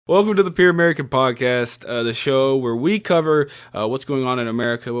Welcome to the Pure American Podcast, the show where we cover what's going on in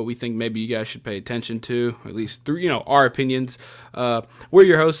America, what we think maybe you guys should pay attention to, at least through our opinions. We're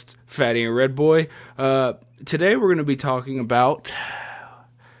your hosts, Fatty and Red Boy. Today we're going to be talking about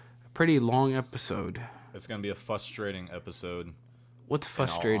a pretty long episode. It's going to be a frustrating episode. What's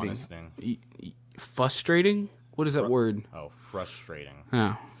frustrating? Frustrating? What is that word? Oh, frustrating.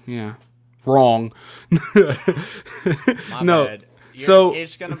 Oh, yeah. Wrong. My bad.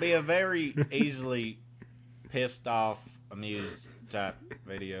 It's going to be a very easily pissed off, amused type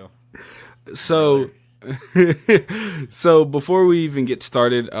video. So before we even get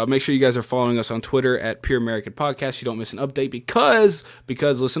started, make sure you guys are following us on Twitter at Pure American Podcast. You don't miss an update because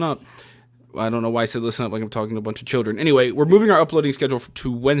listen up. I don't know why I said listen up like I'm talking to a bunch of children. Anyway, we're moving our uploading schedule to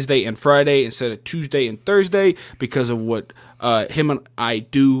Wednesday and Friday instead of Tuesday and Thursday because of what him and I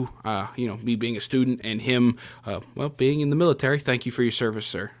do, me being a student and him, being in the military. Thank you for your service,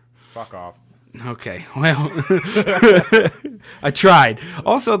 sir. Fuck off. Okay, well, I tried.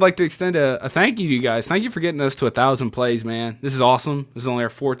 Also, I'd like to extend a thank you to you guys. Thank you for getting us to 1,000 plays, man. This is awesome. This is only our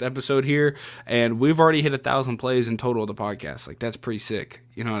 4th episode here, and we've already hit 1,000 plays in total of the podcast. Like, that's pretty sick.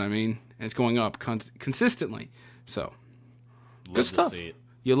 You know what I mean? And it's going up consistently. So, good stuff.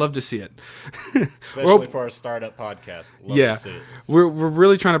 You love to see it. Especially for a startup podcast. Love to see it. We're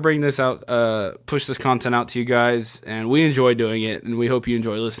really trying to bring this out, push this content out to you guys, and we enjoy doing it, and we hope you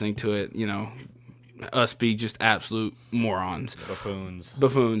enjoy listening to it. Us be just absolute morons.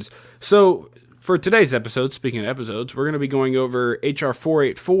 Buffoons. So, for today's episode, speaking of episodes, we're going to be going over H.R.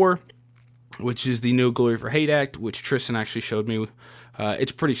 484, which is the No Glory for Hate Act, which Tristan actually showed me.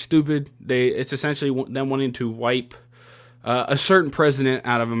 It's pretty stupid. It's essentially them wanting to wipe a certain president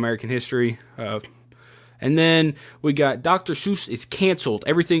out of American history. And then we got Dr. Seuss is canceled.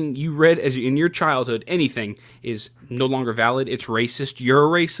 Everything you read in your childhood, anything, is no longer valid. It's racist. You're a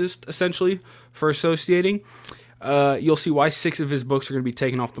racist, essentially, for associating. You'll see why 6 of his books are going to be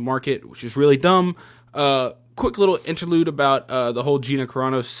taken off the market, which is really dumb. Quick little interlude about the whole Gina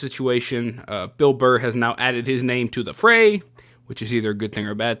Carano situation. Bill Burr has now added his name to the fray, which is either a good thing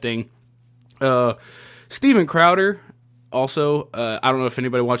or a bad thing. Steven Crowder. Also, I don't know if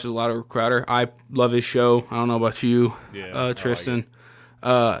anybody watches a lot of Crowder. I love his show. I don't know about you, Tristan.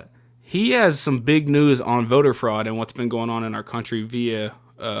 Like he has some big news on voter fraud and what's been going on in our country via,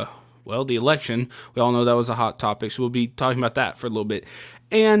 the election. We all know that was a hot topic, so we'll be talking about that for a little bit.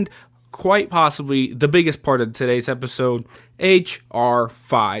 And quite possibly the biggest part of today's episode, H.R.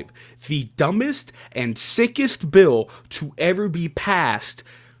 5, the dumbest and sickest bill to ever be passed.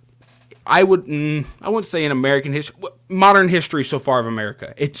 I wouldn't say in American history, modern history so far of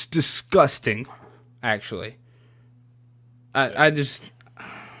America. It's disgusting, actually. I just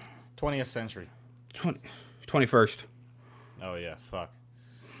 20th century, 21st. Oh yeah, fuck.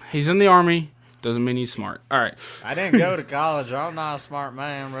 He's in the army. Doesn't mean he's smart. All right. I didn't go to college. I'm not a smart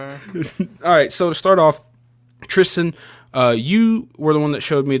man, bro. All right. So to start off, Tristan, you were the one that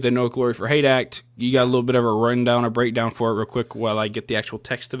showed me the No Glory for Hate Act. You got a little bit of a rundown, a breakdown for it real quick while I get the actual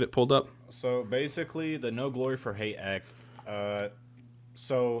text of it pulled up. So basically, the No Glory for Hate Act,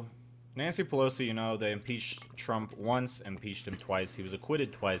 so Nancy Pelosi, they impeached Trump once, impeached him twice. He was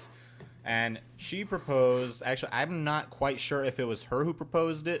acquitted twice. And she proposed, actually, I'm not quite sure if it was her who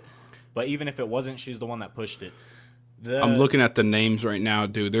proposed it, but even if it wasn't, she's the one that pushed it. I'm looking at the names right now,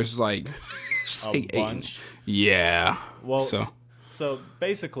 dude. There's like a bunch. Yeah. Well, so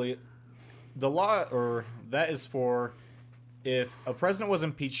basically, the law, or that is for if a president was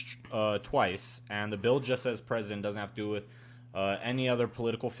impeached twice, and the bill just says president, doesn't have to do with any other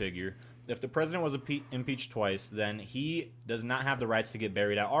political figure. If the president was impeached twice, then he does not have the rights to get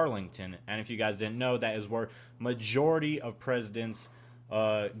buried at Arlington. And if you guys didn't know, that is where majority of presidents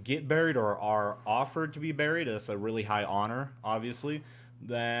get buried or are offered to be buried. That's a really high honor, obviously.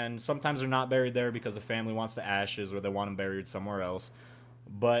 Then sometimes they're not buried there because the family wants the ashes or they want them buried somewhere else.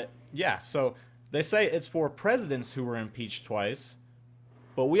 But yeah, so they say it's for presidents who were impeached twice,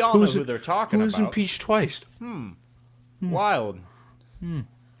 but we all know who they're talking about. Who was impeached twice? Wild.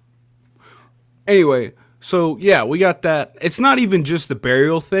 Anyway, so yeah, we got that. It's not even just the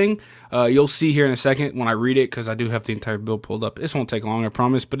burial thing. You'll see here in a second when I read it, because I do have the entire bill pulled up. This won't take long, I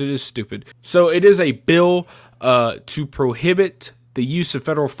promise, but it is stupid. So it is a bill to prohibit the use of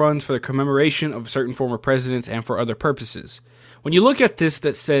federal funds for the commemoration of certain former presidents and for other purposes. When you look at this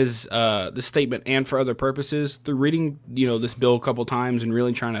that says the statement "and for other purposes," through reading this bill a couple times and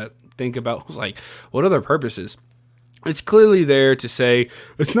really trying to think about what other purposes. It's clearly there to say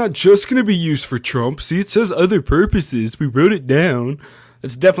it's not just going to be used for Trump. See, it says other purposes. We wrote it down.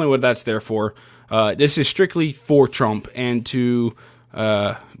 That's definitely what that's there for. This is strictly for Trump and to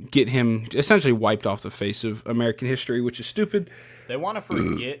get him essentially wiped off the face of American history, which is stupid. They want to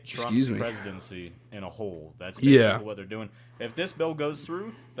forget Trump's presidency in a whole. That's basically what they're doing. If this bill goes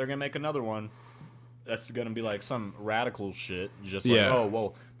through, they're going to make another one that's going to be like some radical shit. Just like, oh,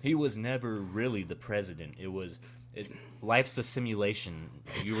 well, he was never really the president. Life's a simulation.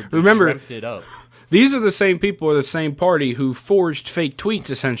 You dreamt it up. These are the same people or the same party who forged fake tweets,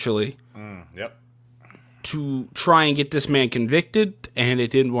 essentially. Yep. To try and get this man convicted, and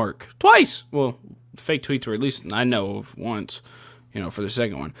it didn't work. Twice! Well, fake tweets were at least I know of once, for the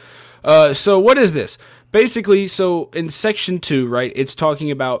second one. So what is this? Basically, so in Section 2, right, it's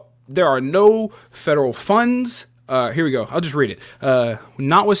talking about there are no federal funds. Here we go. I'll just read it.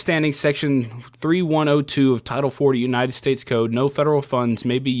 Notwithstanding Section 3102 of Title 40 United States Code, no federal funds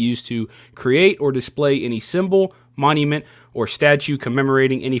may be used to create or display any symbol, monument, or statue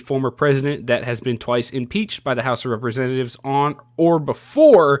commemorating any former president that has been twice impeached by the House of Representatives on or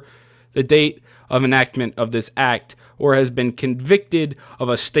before the date of enactment of this act, or has been convicted of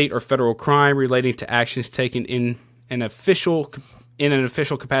a state or federal crime relating to actions taken in an official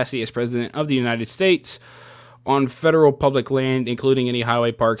capacity as President of the United States on federal public land, including any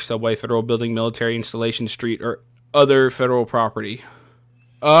highway, park, subway, federal building, military installation, street, or other federal property.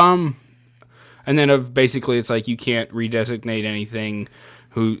 And then basically it's like you can't redesignate anything.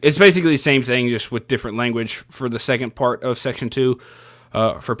 It's basically the same thing, just with different language for the second part of Section 2,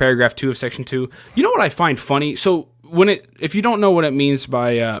 for paragraph 2 of Section 2. You know what I find funny? So if you don't know what it means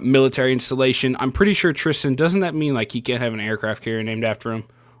by military installation, I'm pretty sure, Tristan, doesn't that mean like he can't have an aircraft carrier named after him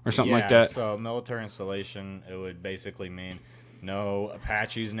or something like that? So military installation, it would basically mean no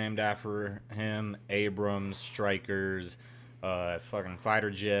Apaches named after him, Abrams, Strikers, fucking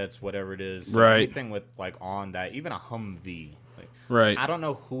fighter jets, whatever it is. So anything with like on that, even a Humvee. Right. I don't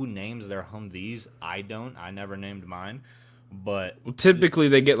know who names their Humvees. I never named mine. But typically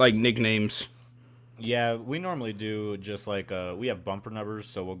they get like nicknames. Yeah, we normally do just like we have bumper numbers,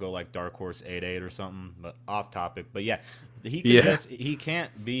 so we'll go like Dark Horse 88 or something. But off topic. But yeah, he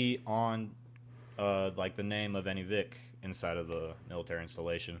can't be on like the name of any Vic inside of the military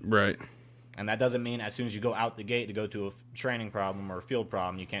installation. Right. And that doesn't mean as soon as you go out the gate to go to a training problem or a field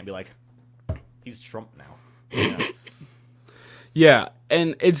problem, you can't be like, he's Trump now. Yeah,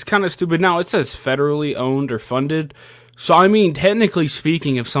 and it's kind of stupid. Now, it says federally owned or funded. So, I mean, technically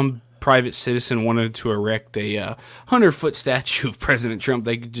speaking, if some private citizen wanted to erect a 100-foot statue of President Trump,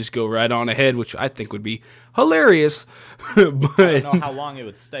 they could just go right on ahead, which I think would be hilarious. But I don't know how long it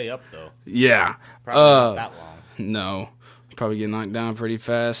would stay up, though. Yeah. Probably not that long. No. Probably get knocked down pretty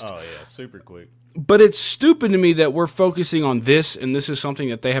fast. Oh, yeah. Super quick. But it's stupid to me that we're focusing on this, and this is something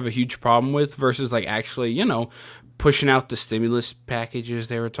that they have a huge problem with, versus, like, actually, pushing out the stimulus packages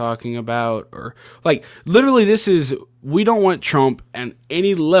they were talking about. Or, like, literally we don't want Trump at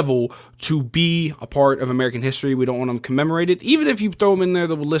any level to be a part of American history. We don't want him commemorated. Even if you throw him in there,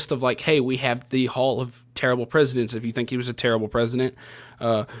 the list of, like, hey, we have the Hall of Terrible Presidents if you think he was a terrible president.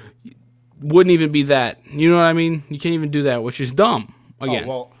 Wouldn't even be that. You know what I mean? You can't even do that, which is dumb. Again. Oh,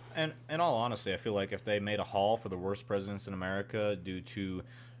 well, and in all honesty, I feel like if they made a hall for the worst presidents in America due to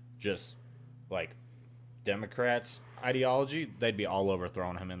just, like, Democrats' ideology, they'd be all over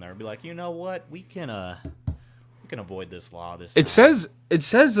throwing him in there and be like, you know what? We can avoid this law this time. It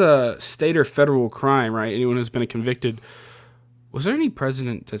says state or federal crime, right? Anyone who's been convicted. Was there any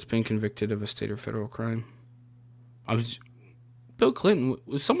president that's been convicted of a state or federal crime? Bill Clinton,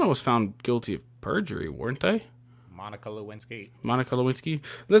 someone was found guilty of perjury, weren't they? Monica Lewinsky.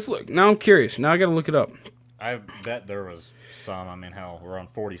 Let's look. Now I'm curious. Now I got to look it up. I bet there was some. I mean, hell, we're on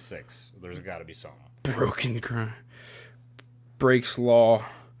 46. There's got to be some. Broken crime. Breaks law.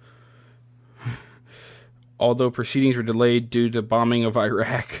 Although proceedings were delayed due to bombing of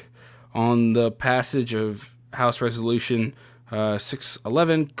Iraq, on the passage of House Resolution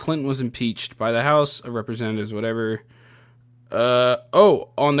 611, Clinton was impeached by the House of Representatives, whatever.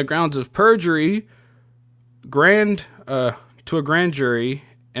 On the grounds of perjury, to a grand jury,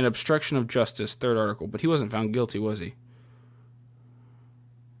 and obstruction of justice, third article. But he wasn't found guilty, was he?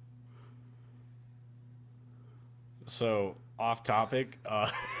 So, off topic,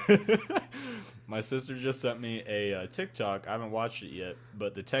 my sister just sent me a TikTok. I haven't watched it yet,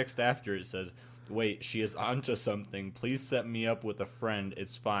 but the text after it says, wait, she is onto something. Please set me up with a friend.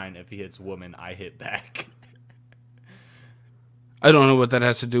 It's fine. If he hits woman, I hit back. I don't know what that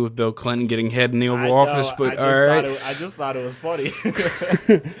has to do with Bill Clinton getting head in the Oval Office, but all right. I just thought it was funny.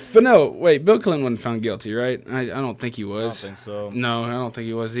 But no, wait, Bill Clinton wasn't found guilty, right? I don't think he was. I don't think so. No, I don't think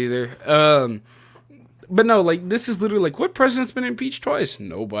he was either. But no, like, this is literally like, what president's been impeached twice?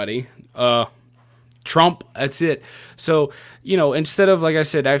 Nobody. Trump, that's it. So, instead of, like I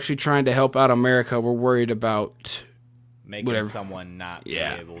said, actually trying to help out America, we're worried about making someone not be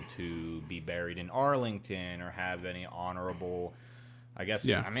able to be buried in Arlington or have any honorable, I guess.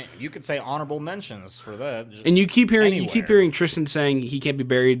 Yeah. I mean, you could say honorable mentions for that. And you keep hearing Tristan saying he can't be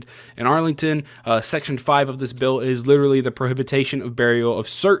buried in Arlington. Section 5 of this bill is literally the prohibition of burial of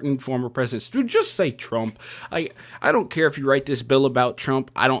certain former presidents. Dude, just say Trump. I don't care if you write this bill about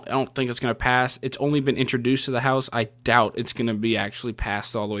Trump. I don't think it's going to pass. It's only been introduced to the House. I doubt it's going to be actually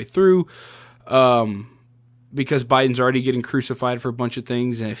passed all the way through. Because Biden's already getting crucified for a bunch of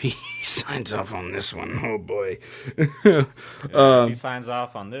things, and if he signs off on this one, oh boy. If he signs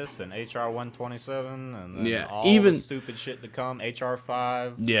off on this and HR 127, and then the stupid shit to come, HR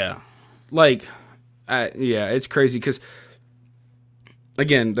 5. Yeah. It's crazy because,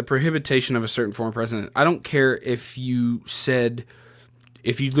 again, the prohibition of a certain former president, I don't care if you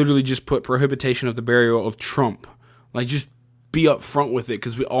literally just put prohibition of the burial of Trump. Just be up front with it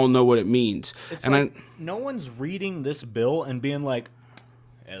because we all know what it means. No one's reading this bill and being like,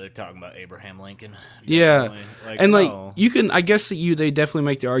 yeah, they're talking about Abraham Lincoln. Yeah. You can, I guess they definitely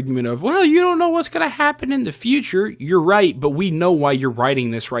make the argument of, well, you don't know what's going to happen in the future. You're right, but we know why you're writing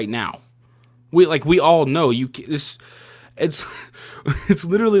this right now. We all know it's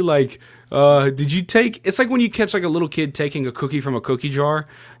literally like, it's like when you catch like a little kid taking a cookie from a cookie jar,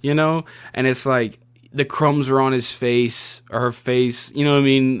 and it's like, the crumbs are on his face or her face, you know what I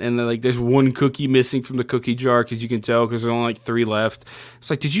mean? And there's one cookie missing from the cookie jar because you can tell because there's only 3 left. It's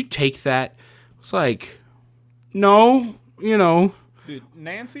like, did you take that? It's like, no, Dude,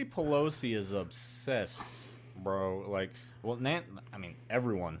 Nancy Pelosi is obsessed, bro.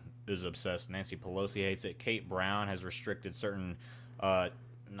 Everyone is obsessed. Nancy Pelosi hates it. Kate Brown has restricted certain, I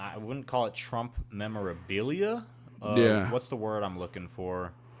wouldn't call it Trump memorabilia. What's the word I'm looking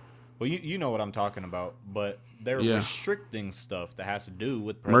for? Well, you know what I'm talking about, but they're restricting stuff that has to do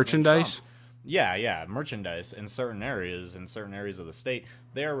with President merchandise. Trump. Yeah, merchandise in certain areas of the state.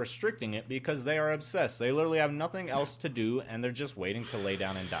 They are restricting it because they are obsessed. They literally have nothing else to do, and they're just waiting to lay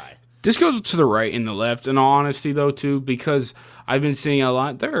down and die. This goes to the right and the left, in all honesty, though, too, because I've been seeing a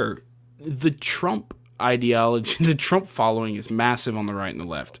lot. The Trump ideology, the Trump following is massive on the right and the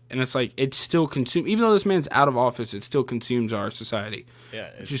left. And it's like, it still consumes, even though this man's out of office, it still consumes our society. Yeah.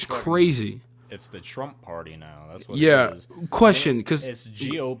 It's just crazy. It's the Trump party now. That's what it is. Question, because it's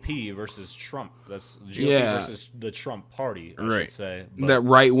GOP versus Trump. That's GOP versus the Trump party, I should say. But that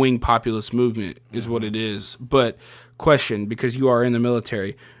right-wing populist movement is what it is. But question, because you are in the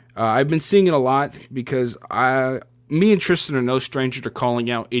military, I've been seeing it a lot because me and Tristan are no stranger to calling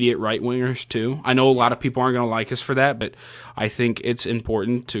out idiot right-wingers, too. I know a lot of people aren't going to like us for that, but I think it's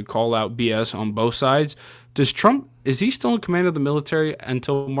important to call out BS on both sides. Is he still in command of the military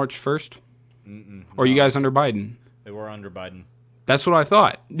until March 1st? Or are you guys under Biden? They were under Biden. That's what I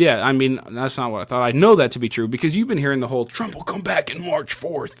thought. Yeah, that's not what I thought. I know that to be true because you've been hearing the whole Trump will come back in March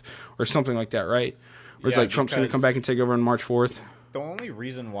 4th or something like that, right? Or it's like Trump's going to come back and take over on March 4th. The only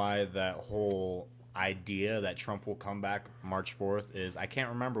reason why that whole idea that Trump will come back March 4th is I can't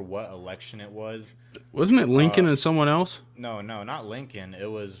remember what election it was. Wasn't it Lincoln and someone else? No, not Lincoln. It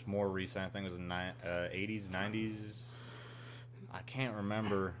was more recent. I think it was in the 80s, 90s. I can't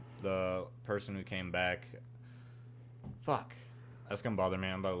remember the person who came back. Fuck. That's going to bother me.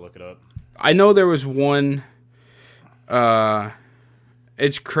 I'm about to look it up. I know there was one.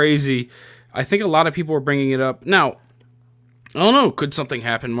 It's crazy. I think a lot of people were bringing it up. Now, I don't know. Could something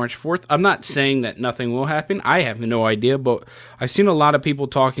happen March 4th? I'm not saying that nothing will happen. I have no idea, but I've seen a lot of people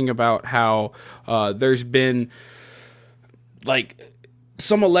talking about how there's been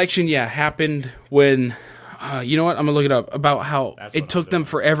some election, happened when, you know what? I'm going to look it up, about how it took them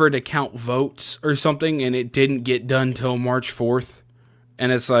forever to count votes or something, and it didn't get done till March 4th.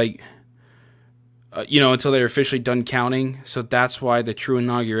 And it's like, until they're officially done counting. So that's why the true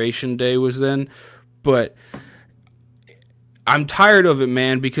inauguration day was then. But I'm tired of it,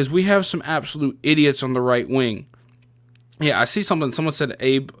 man, because we have some absolute idiots on the right wing. Yeah, I see something. Someone said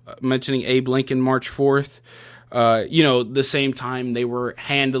mentioning Abe Lincoln March 4th. The same time they were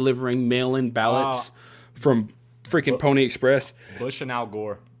hand delivering mail-in ballots from freaking Pony Express. Bush and Al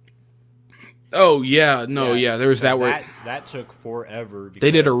Gore. Oh, yeah. No, yeah. There was that where that took forever.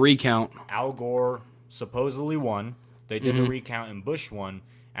 They did a recount. Al Gore supposedly won. They did a recount and Bush won.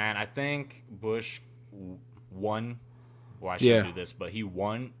 And I think Bush won. Well, I shouldn't do this, but he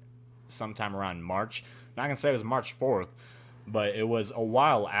won sometime around March. I'm not going to say it was March 4th, but it was a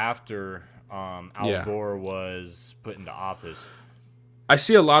while after Al Gore was put into office. I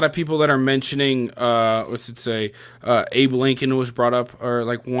see a lot of people that are mentioning, what's it say? Abe Lincoln was brought up, or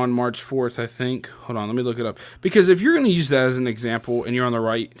like March 4th, I think. Hold on, let me look it up. Because if you're going to use that as an example and you're on the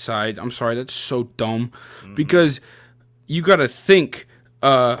right side, I'm sorry, that's so dumb. Mm-hmm. Because you got to think,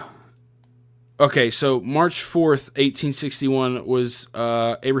 okay, so March 4th, 1861 was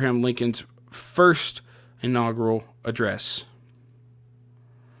Abraham Lincoln's first inaugural address.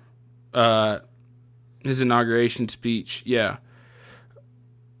 His inauguration speech, yeah.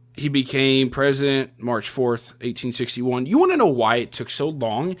 He became president March 4th, 1861. You want to know why it took so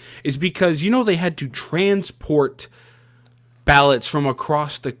long? Is because, they had to transport ballots from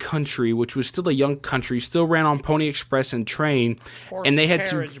across the country, which was still a young country, still ran on Pony Express and train, and they had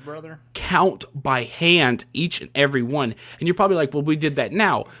to count by hand each and every one. And you're probably like, well, we did that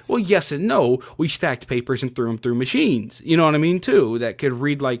now. Well, yes and no. We stacked papers and threw them through machines. You know what I mean, too? That could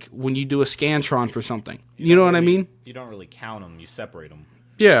read like when you do a Scantron for something. You know what I mean? You don't really count them. You separate them.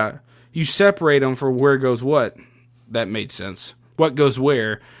 Yeah, you separate them for where goes what. That made sense. What goes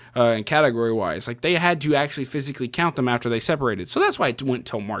where, and category-wise. Like, they had to actually physically count them after they separated. So that's why it went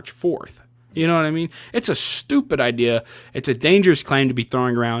till March 4th. You know what I mean? It's a stupid idea. It's a dangerous claim to be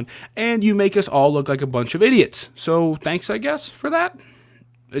throwing around. And you make us all look like a bunch of idiots. So thanks, I guess, for that.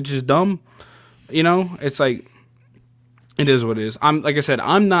 It's just dumb. It's like, it is what it is. Like I said,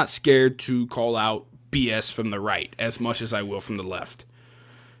 I'm not scared to call out BS from the right as much as I will from the left.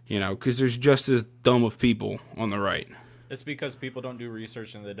 Because there's just as dumb of people on the right. It's because people don't do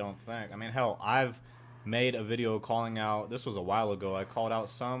research and they don't think. I mean, hell, I've made a video calling out, this was a while ago, I called out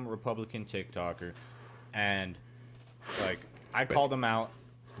some Republican TikToker, and, like, I called them out.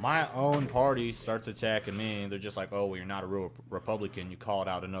 My own party starts attacking me, and they're just like, oh, well, you're not a real Republican, you called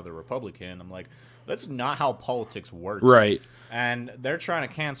out another Republican. I'm like, that's not how politics works. Right. And they're trying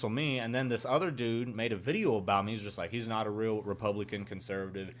to cancel me, and then this other dude made a video about me. He's just like, he's not a real Republican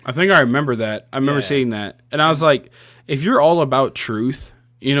conservative. I think I remember that. I remember seeing that. And I was like, if you're all about truth,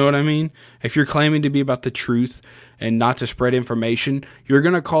 you know what I mean? If you're claiming to be about the truth and not to spread information, you're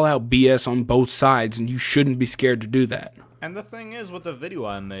going to call out BS on both sides, and you shouldn't be scared to do that. And the thing is, with the video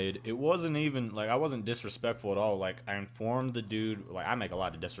I made, it wasn't even, like, I wasn't disrespectful at all. Like, I informed the dude, like, I make a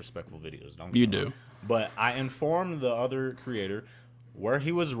lot of disrespectful videos. Don't you do. But I informed the other creator where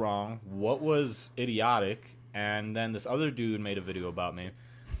he was wrong, what was idiotic, and then this other dude made a video about me.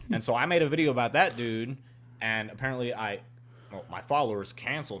 And so I made a video about that dude, and apparently my followers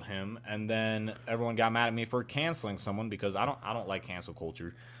canceled him, and then everyone got mad at me for canceling someone because I don't like cancel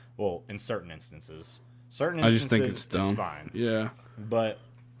culture. Well, in certain instances. I just think it's dumb. It's fine. Yeah. But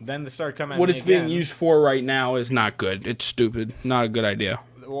then they started coming at what me it's again. being used for right now is not good. It's stupid. Not a good idea.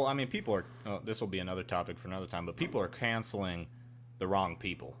 Well, I mean, people are... this will be another topic for another time, but people are canceling the wrong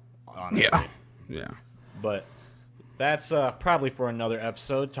people, honestly. Yeah. But that's probably for another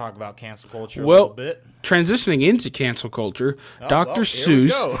episode, talk about cancel culture a little bit. Transitioning into cancel culture, Dr.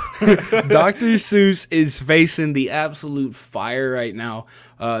 Seuss... Dr. Seuss is facing the absolute fire right now.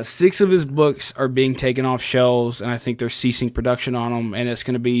 6 of his books are being taken off shelves, and I think they're ceasing production on them, and it's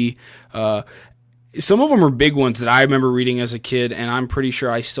going to be... some of them are big ones that I remember reading as a kid, and I'm pretty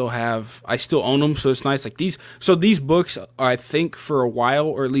sure I still own them, so it's nice. Like these books, I think for a while,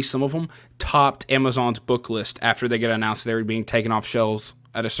 or at least some of them, topped Amazon's book list after they get announced they were being taken off shelves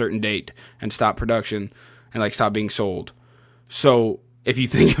at a certain date and stop production and stop being sold. So if you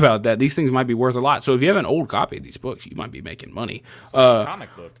think about that, these things might be worth a lot. So if you have an old copy of these books, you might be making money. It's like a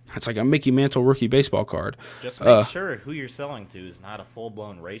comic book. It's like a Mickey Mantle rookie baseball card. Just make sure who you're selling to is not a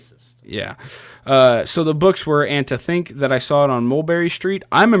full-blown racist. Yeah. So the books were And to Think That I Saw It on Mulberry Street.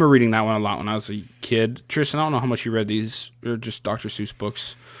 I remember reading that one a lot when I was a kid. Tristan, I don't know how much you read these. They're just Dr. Seuss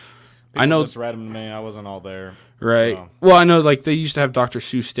books. People I know just read them to me. I wasn't all there. Right. So. Well, I know they used to have Dr.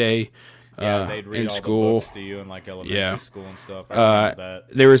 Seuss Day. They'd read in all school. the books to you in elementary school and stuff. I remember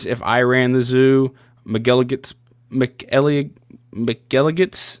that. There was If I Ran the Zoo, McElligot's,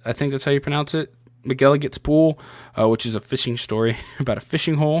 I think that's how you pronounce it. McElligot's Pool, which is a fishing story about a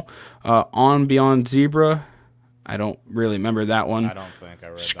fishing hole. On Beyond Zebra, I don't really remember that one. I don't think I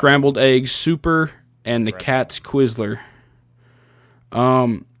read Scrambled Eggs Super, and The Cat's Quizzler.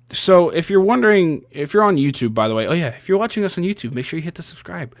 So if you're wondering, if you're on YouTube, by the way, if you're watching us on YouTube, make sure you hit the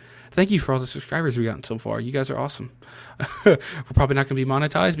subscribe. Thank you for all the subscribers we've gotten so far. You guys are awesome. We're probably not going to be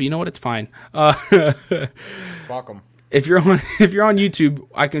monetized, but you know what? It's fine. Fuck them. If you're on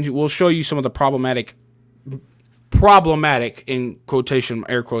YouTube, we'll show you some of the problematic in quotation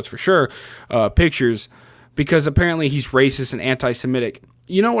air quotes for sure pictures, because apparently he's racist and anti-Semitic.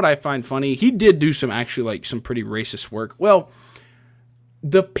 You know what I find funny? He did do some pretty racist work. Well,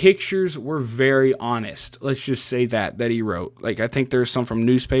 the pictures were very honest. Let's just say that he wrote. Like, I think there's some from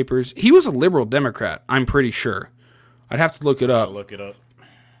newspapers. He was a liberal Democrat, I'm pretty sure. I'd have to look it up. I'll look it up.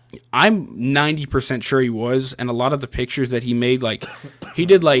 I'm 90% sure he was, and a lot of the pictures that he made, like, he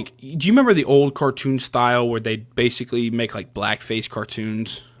did, like, do you remember the old cartoon style where they basically make, like, blackface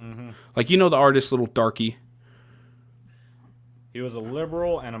cartoons? Mm-hmm. Like, you know the artist Little Darky? He was a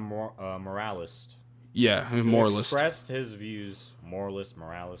liberal and a moralist. Yeah, a moralist. Expressed his views, moralist,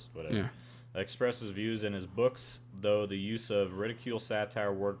 whatever. Yeah. Expressed his views in his books, though the use of ridicule,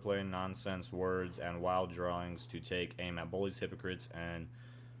 satire, wordplay, nonsense words, and wild drawings to take aim at bullies, hypocrites, and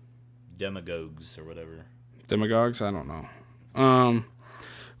demagogues or whatever. Demagogues? I don't know.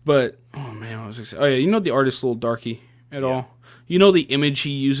 But oh man, I was excited. Oh yeah, you know the artist Little Darky at all? You know the image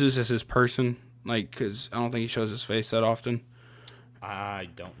he uses as his person, like, because I don't think he shows his face that often. I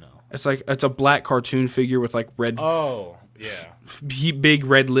don't know. It's like it's a black cartoon figure with like red. Oh yeah. Big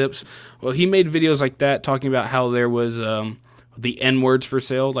red lips. Well, he made videos like that talking about how there was the N words for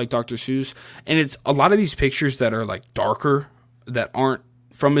sale, like Dr. Seuss, and it's a lot of these pictures that are like darker, that aren't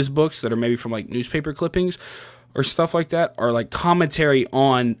from his books, that are maybe from like newspaper clippings or stuff like that, are like commentary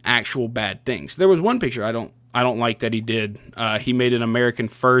on actual bad things. There was one picture I don't like that he did. He made an American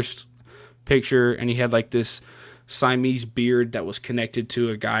First picture, and he had like this Siamese beard that was connected to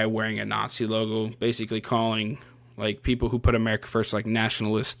a guy wearing a Nazi logo, basically calling like people who put America first, like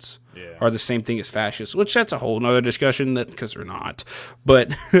nationalists, are the same thing as fascists, which that's a whole nother discussion, that because they're not.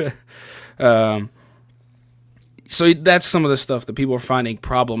 But so that's some of the stuff that people are finding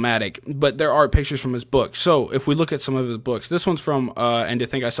problematic. But there are pictures from his book. So if we look at some of his books, this one's from And to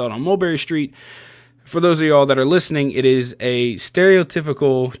Think I Saw It on Mulberry Street. For those of y'all that are listening, it is a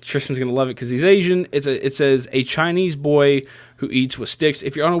stereotypical, Tristan's going to love it because he's Asian. It says, a Chinese boy who eats with sticks.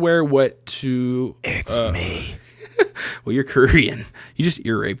 If you're unaware what to... It's me. Well, you're Korean. You just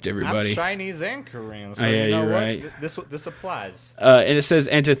ear raped everybody. I'm Chinese and Korean, so yeah, you know you're what? right. This applies. And it says,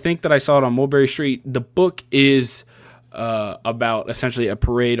 and to think that I saw it on Mulberry Street. The book is about essentially a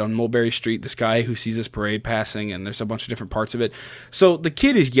parade on Mulberry Street. This guy who sees this parade passing, and there's a bunch of different parts of it. So the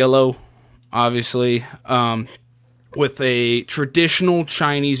kid is yellow, obviously, with a traditional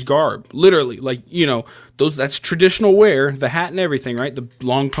Chinese garb. Literally, like, you know, that's traditional wear, the hat and everything, right? The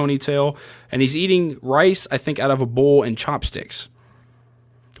long ponytail. And he's eating rice, I think, out of a bowl and chopsticks.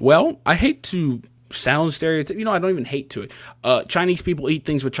 Well, I hate to sound stereotypical. You know, I don't even hate to it. Chinese people eat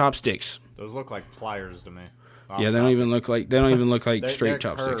things with chopsticks. Those look like pliers to me. Yeah, they don't even look like straight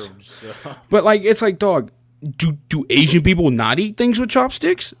chopsticks. Curved, so. But like, it's like, dog, do Asian people not eat things with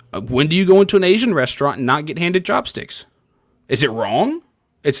chopsticks? When do you go into an Asian restaurant and not get handed chopsticks? Is it wrong?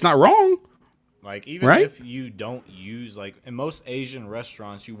 It's not wrong. Like, even if you don't use, like, in most Asian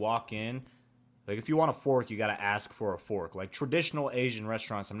restaurants, you walk in, like, if you want a fork, you got to ask for a fork. Like, traditional Asian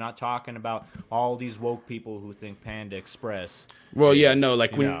restaurants, I'm not talking about all these woke people who think Panda Express. Well, yeah, no,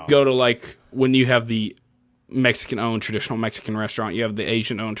 like, when you go to, like, when you have the Mexican-owned traditional Mexican restaurant, you have the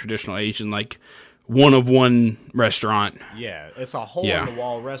Asian-owned traditional Asian, like, one-of-one restaurant. Yeah, it's a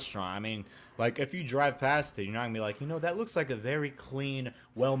hole-in-the-wall restaurant. I mean, like, if you drive past it, you're not going to be like, you know, that looks like a very clean,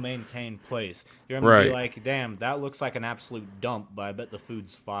 well-maintained place. You're going to be like, damn, that looks like an absolute dump, but I bet the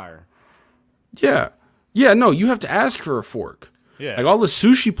food's fire. Yeah. Yeah, no, you have to ask for a fork. Yeah. Like, all the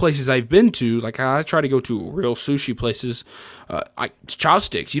sushi places I've been to, like, I try to go to real sushi places, it's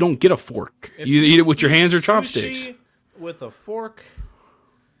chopsticks. You don't get a fork. You eat it with your hands or chopsticks. With a fork,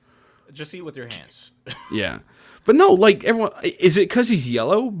 just eat with your hands. Yeah. But no, like, everyone, is it because he's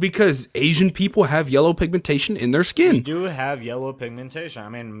yellow? Because Asian people have yellow pigmentation in their skin. We do have yellow pigmentation. I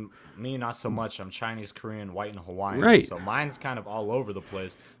mean, me, not so much. I'm Chinese, Korean, white, and Hawaiian. Right. So mine's kind of all over the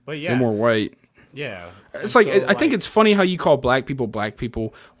place. But yeah. They're more white. Yeah. It's like, I think it's funny how you call black people, white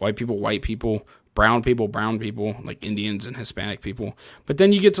people, white people, brown people, like Indians and Hispanic people. But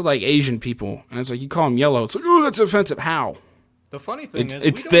then you get to, like, Asian people, and it's like, you call them yellow. It's like, oh, that's offensive. How? The funny thing is,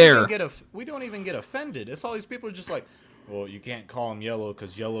 we don't even get offended. It's all these people are just like, well, you can't call them yellow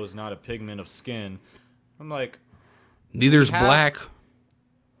because yellow is not a pigment of skin. I'm like, neither's black.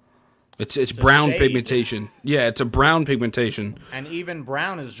 It's brown pigmentation. Yeah, it's a brown pigmentation. And even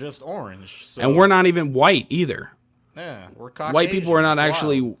brown is just orange. So. And we're not even white either. Yeah, we're Caucasian. White people are not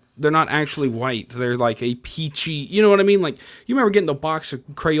actually. They're not actually white. They're like a peachy. You know what I mean? Like, you remember getting the box of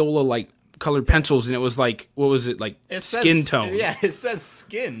Crayola, like, colored pencils, and it was like, what was it, like, skin tone? Yeah, it says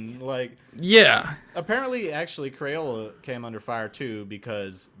skin. Like, yeah. Apparently, actually, Crayola came under fire too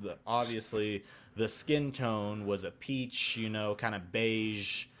because obviously the skin tone was a peach, you know, kind of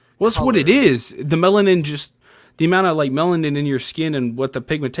beige. Well, that's what it is. The melanin, just the amount of, like, melanin in your skin and what the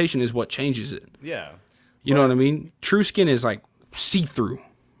pigmentation is what changes it. Yeah. You know what I mean? True skin is like see-through,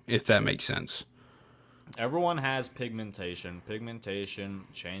 if that makes sense. Everyone has pigmentation. Pigmentation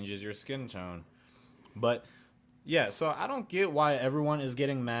changes your skin tone. But, yeah, so I don't get why everyone is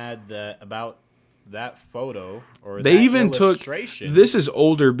getting mad about that photo or they that even illustration. Took this is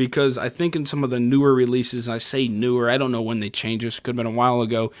older because I think in some of the newer releases, I say newer, I don't know when they changed this, could have been a while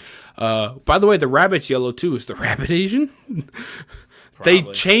ago. By the way, the rabbit's yellow too. Is the rabbit Asian? They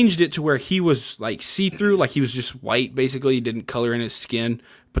changed it to where he was like see-through, like he was just white basically. He didn't color in his skin,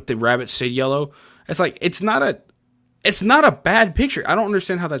 but the rabbit stayed yellow. It's like it's not a bad picture. I don't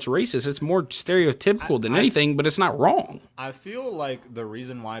understand how that's racist. It's more stereotypical than anything, but it's not wrong. I feel like the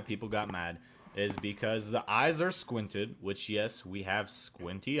reason why people got mad is because the eyes are squinted, which, yes, we have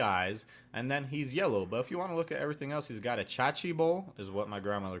squinty eyes, and then he's yellow. But if you want to look at everything else, he's got a chachi bowl, is what my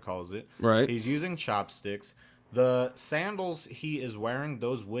grandmother calls it. Right. He's using chopsticks. The sandals he is wearing,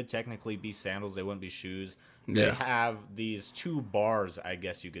 those would technically be sandals. They wouldn't be shoes. Yeah. They have these 2 bars, I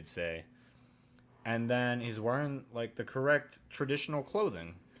guess you could say. And then he's wearing, like, the correct traditional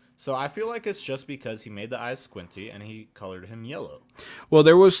clothing. So I feel like it's just because he made the eyes squinty and he colored him yellow. Well,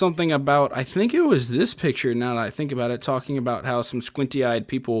 there was something about, I think it was this picture, now that I think about it, talking about how some squinty-eyed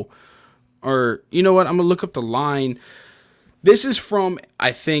people are, you know what, I'm going to look up the line. This is from,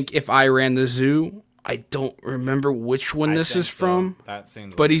 I think, If I Ran the Zoo. I don't remember which one this is from. That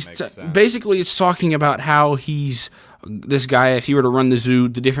seems but like he's it makes sense. Basically it's talking about how he's this guy, if he were to run the zoo,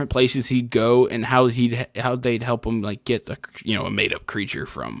 the different places he'd go and how they'd help him like get a made up creature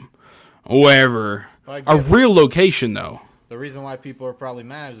from wherever. A real location though. The reason why people are probably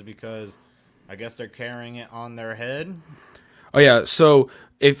mad is because I guess they're carrying it on their head. Oh yeah, so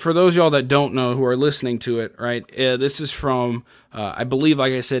for those of y'all that don't know who are listening to it, right? This is from, I believe,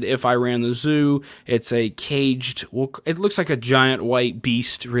 like I said, If I Ran the Zoo. It's a caged, well, it looks like a giant white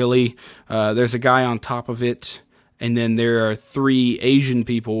beast, really. There's a guy on top of it, and then there are 3 Asian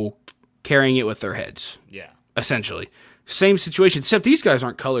people carrying it with their heads. Yeah. Essentially. Same situation, except these guys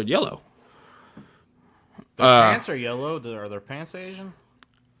aren't colored yellow. Their pants are yellow. Are their pants Asian?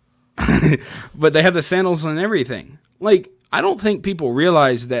 But they have the sandals and everything. Like, I don't think people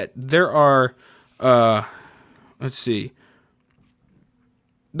realize that there are, let's see,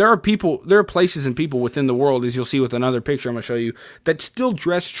 there are places and people within the world, as you'll see with another picture I'm going to show you, that still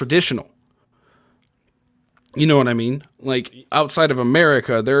dress traditional. You know what I mean? Like, outside of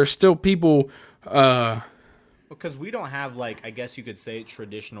America, there are still people, because we don't have, like, I guess you could say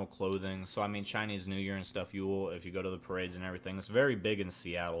traditional clothing. So, I mean, Chinese New Year and stuff, if you go to the parades and everything, it's very big in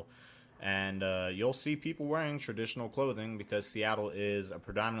Seattle. And you'll see people wearing traditional clothing because Seattle is a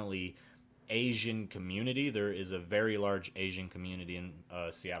predominantly Asian community. There is a very large Asian community in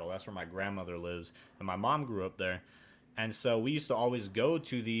Seattle. That's where my grandmother lives, and my mom grew up there. And so we used to always go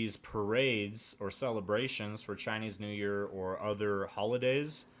to these parades or celebrations for Chinese New Year or other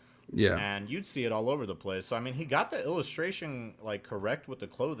holidays. Yeah. And you'd see it all over the place. So, I mean, he got the illustration, like, correct with the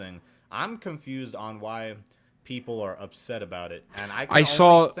clothing. I'm confused on why people are upset about it, and I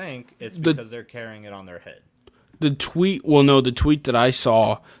think it's because they're carrying it on their head. The tweet that I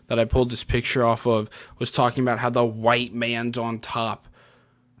saw that I pulled this picture off of was talking about how the white man's on top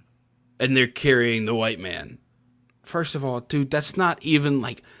and they're carrying the white man. First of all, dude, that's not even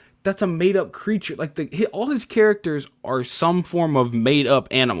like, that's a made up creature. Like all his characters are some form of made up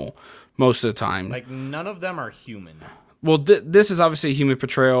animal most of the time. Like none of them are human. Well, this is obviously a human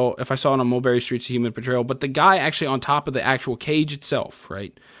portrayal. If I saw it on Mulberry Street, it's a human portrayal. But the guy actually on top of the actual cage itself,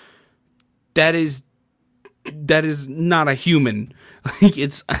 right? That is not a human. Like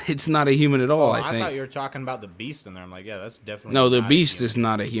it's not a human at all. I think. Thought you were talking about the beast in there. I'm like, yeah, that's definitely no. The beast is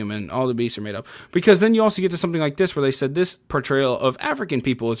not a human. All the beasts are made up. Because then you also get to something like this, where they said this portrayal of African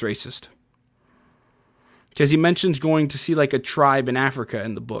people is racist. Because he mentions going to see like a tribe in Africa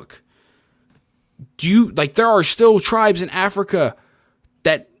in the book. There are still tribes in Africa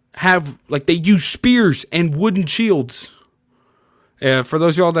that have, like, they use spears and wooden shields. For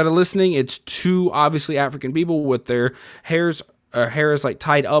those of y'all that are listening, it's 2 obviously African people with their hair is like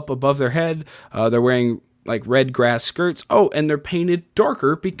tied up above their head. They're wearing like red grass skirts. Oh, and they're painted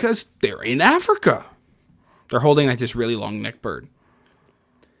darker because they're in Africa. They're holding like this really long neck bird.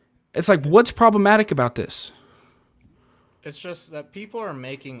 It's like, what's problematic about this? It's just that people are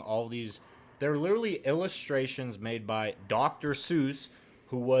making all these. They're literally illustrations made by Dr. Seuss,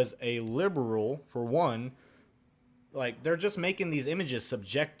 who was a liberal, for one. Like, they're just making these images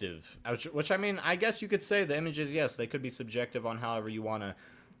subjective. Which, I mean, I guess you could say the images, yes, they could be subjective on however you want to,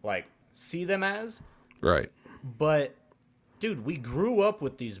 like, see them as. Right. But, dude, we grew up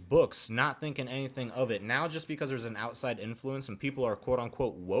with these books not thinking anything of it. Now, just because there's an outside influence and people are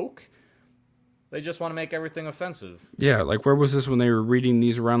quote-unquote woke, They just want to make everything offensive. Yeah, like where was this when they were reading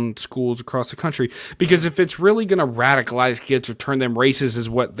these around schools across the country? Because if it's really going to radicalize kids or turn them racist is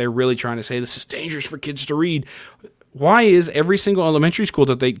what they're really trying to say. This is dangerous for kids to read. Why is every single elementary school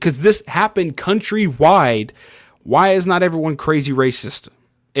that they... Because this happened countrywide. Why is not everyone crazy racist?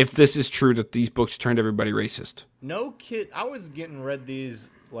 If this is true that these books turned everybody racist. No kid... I was getting read these,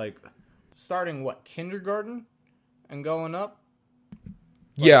 like, starting, kindergarten and going up?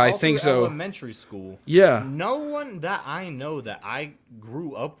 Yeah, I think so. Elementary school. Yeah. No one that I know that I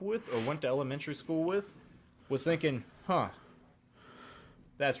grew up with or went to elementary school with was thinking,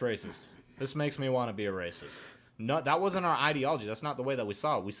 that's racist. This makes me want to be a racist. No, that wasn't our ideology. That's not the way that we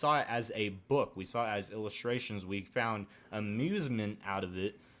saw it. We saw it as a book. We saw it as illustrations. We found amusement out of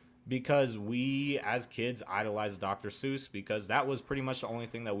it because we, as kids, idolized Dr. Seuss because that was pretty much the only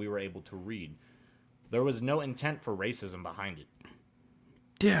thing that we were able to read. There was no intent for racism behind it.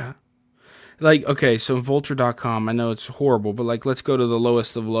 Yeah. Like, okay, so Vulture.com, I know it's horrible, but like, let's go to the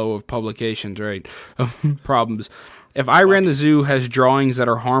lowest of low of publications, right? Of problems. If I Ran the Zoo has drawings that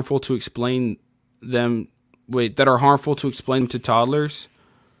are harmful to explain them, to toddlers,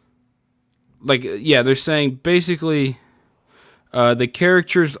 like, yeah, they're saying basically the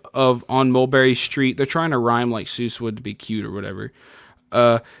characters on Mulberry Street, they're trying to rhyme like Seuss would to be cute or whatever.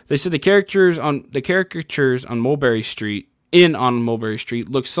 They said the caricatures on Mulberry Street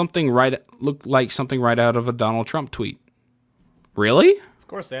look like something right out of a Donald Trump tweet. Really? Of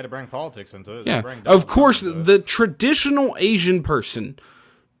course, they had to bring politics into it. Yeah, of course, the traditional Asian person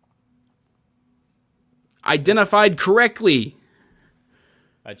identified correctly.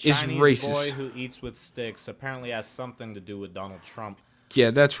 A Chinese boy who eats with sticks apparently has something to do with Donald Trump.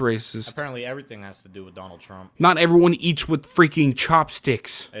 Yeah, that's racist. Apparently, everything has to do with Donald Trump. Not everyone eats with freaking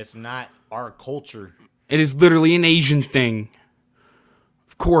chopsticks. It's not our culture. It is literally an Asian thing.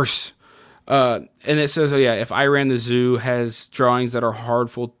 Of course. And it says, if I Ran the Zoo has drawings that are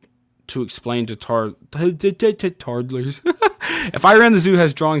hardful to explain to toddlers. If I Ran the Zoo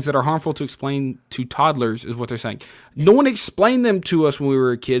has drawings that are harmful to explain to toddlers, is what they're saying. No one explained them to us when we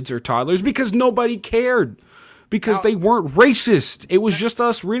were kids or toddlers because nobody cared. Because they weren't racist. It was just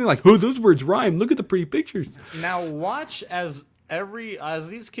us reading like, oh, those words rhyme. Look at the pretty pictures. Now watch as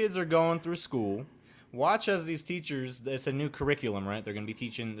these kids are going through school. Watch as these teachers, it's a new curriculum, right? They're going to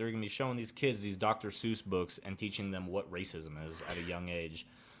be showing these kids these Dr. Seuss books and teaching them what racism is at a young age.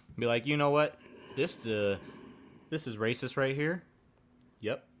 Be like, you know what? This is racist right here.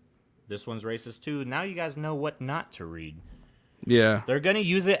 Yep. This one's racist too. Now you guys know what not to read. Yeah. They're going to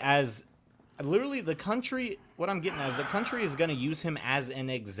use it as, literally the country, what I'm getting at is the country is going to use him as an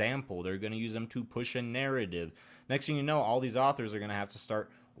example. They're going to use him to push a narrative. Next thing you know, all these authors are going to have to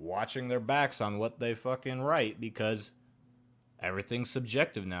start watching their backs on what they fucking write because everything's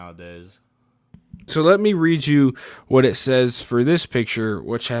subjective nowadays. So let me read you what it says for this picture,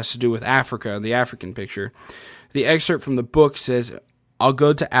 which has to do with Africa, the African picture. The excerpt from the book says, I'll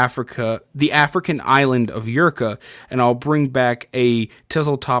go to Africa, the African island of Yurka, and I'll bring back a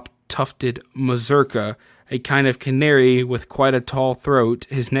tizzle-top tufted mazurka, a kind of canary with quite a tall throat.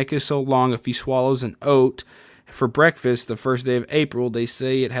 His neck is so long if he swallows an oat for breakfast the first day of April, they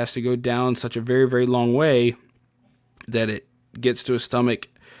say it has to go down such a very, very long way that it gets to his stomach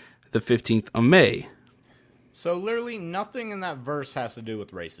the 15th of May. So literally nothing in that verse has to do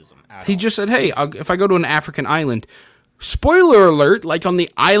with racism at He all. just said, hey, if I go to an African island, spoiler alert, like on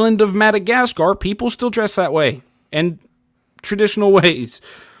the island of Madagascar, people still dress that way. And traditional ways.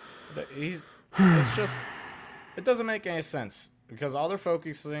 It's just, it doesn't make any sense. Because all they're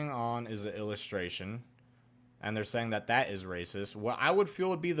focusing on is the illustration. And they're saying that is racist. What I would feel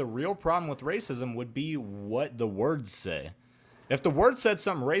would be the real problem with racism would be what the words say. If the word said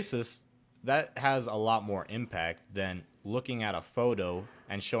something racist, that has a lot more impact than looking at a photo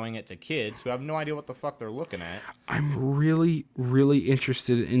and showing it to kids who have no idea what the fuck they're looking at. I'm really, really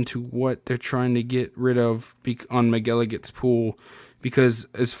interested into what they're trying to get rid of on McGilligan's Pool. Because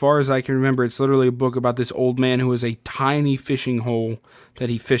as far as I can remember, it's literally a book about this old man who has a tiny fishing hole that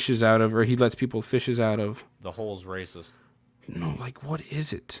he fishes out of, or he lets people fishes out of. The hole's racist. No, like, what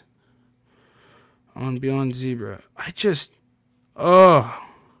is it? On Beyond Zebra. Oh,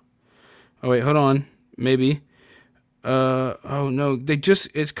 wait, hold on. Maybe. Oh, no.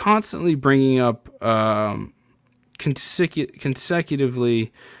 It's constantly bringing up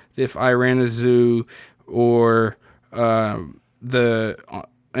consecutively If I Ran a Zoo or and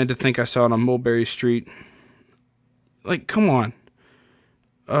to think I saw it on Mulberry Street. Like, come on.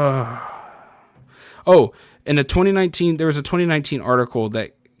 In a 2019, there was a 2019 article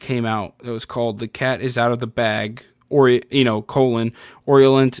that came out that was called "The Cat is Out of the Bag," or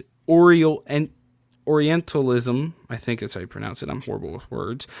Orientalism, I think that's how you pronounce it, I'm horrible with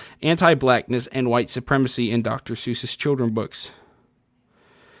words, anti-blackness, and white supremacy in Dr. Seuss's children's books.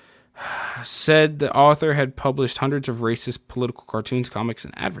 Said the author had published hundreds of racist political cartoons, comics,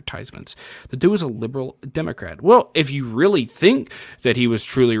 and advertisements. The dude was a liberal Democrat. Well, if you really think that he was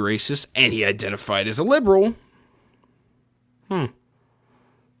truly racist and he identified as a liberal,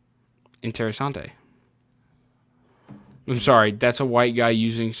 Interessante. I'm sorry, that's a white guy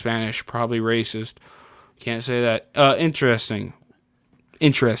using Spanish, probably racist. Can't say that. Interesting.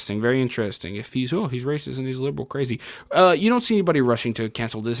 Interesting, very interesting. If he's racist and he's liberal, crazy. You don't see anybody rushing to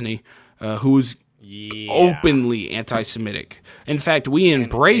cancel Disney who's openly anti-Semitic. In fact, we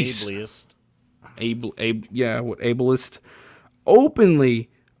embrace ableist, openly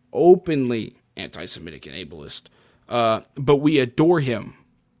anti-Semitic and ableist. But we adore him,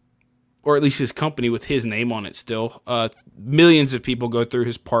 or at least his company with his name on it still. Millions of people go through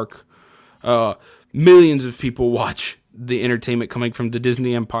his park. Millions of people watch the entertainment coming from the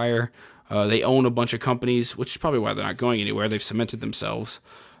Disney empire. They own a bunch of companies, which is probably why they're not going anywhere. They've cemented themselves.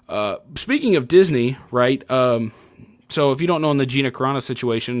 Speaking of Disney, right? So if you don't know, in the Gina Carano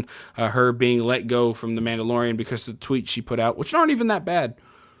situation, her being let go from The Mandalorian because of the tweets she put out, which aren't even that bad.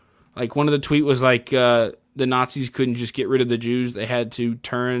 Like, one of the tweets was like, the Nazis couldn't just get rid of the Jews. They had to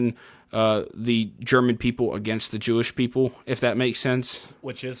turn the German people against the Jewish people, if that makes sense.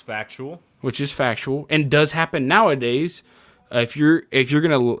 Which is factual. And does happen nowadays. If you're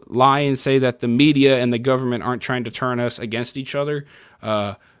gonna lie and say that the media and the government aren't trying to turn us against each other,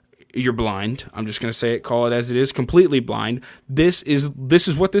 you're blind. I'm just gonna say it, call it as it is, completely blind. This is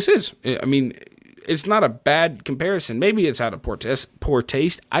what this is. I mean, it's not a bad comparison. Maybe it's out of poor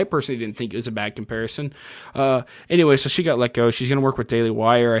taste. I personally didn't think it was a bad comparison. Anyway, so she got let go. She's gonna work with Daily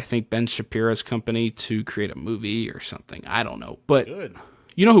Wire, I think Ben Shapiro's company, to create a movie or something. I don't know, but good.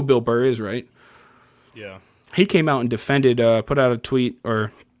 You know who Bill Burr is, right? Yeah. He came out and defended, put out a tweet,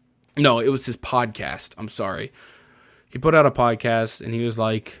 or no, it was his podcast. I'm sorry. He put out a podcast and he was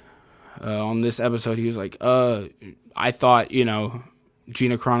like, on this episode, he was like, I thought, Gina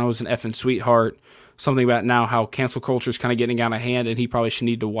Carano was an effing sweetheart. Something about now how cancel culture is kind of getting out of hand, and he probably should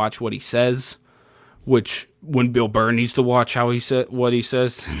need to watch what he says. Which, when Bill Burr needs to watch what he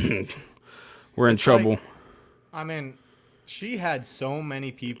says, we're in trouble. I mean, she had so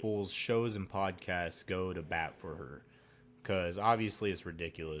many people's shows and podcasts go to bat for her, because obviously it's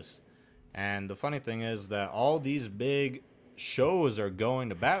ridiculous. And the funny thing is that all these big shows are going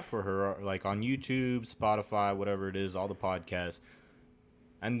to bat for her, like on YouTube, Spotify, whatever it is, all the podcasts.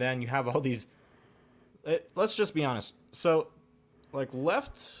 And then you have all these, let's just be honest. So,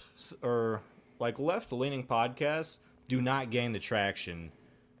 left-leaning podcasts do not gain the traction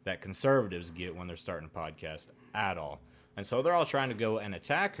that conservatives get when they're starting a podcast at all. And so they're all trying to go and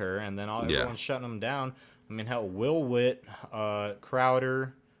attack her, and then everyone's shutting them down. I mean, hell, Will Witt,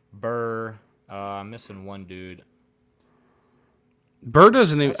 Crowder, Burr, I'm missing one dude. Burr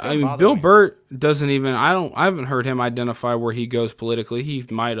doesn't even. I mean, Bill Burr doesn't even. I haven't heard him identify where he goes politically. He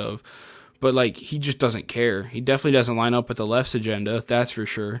might have, but he just doesn't care. He definitely doesn't line up with the left's agenda. That's for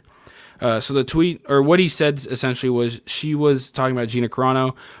sure. So the tweet, or what he said essentially, was she was talking about Gina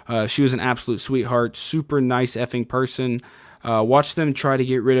Carano. She was an absolute sweetheart, super nice effing person. Watch them try to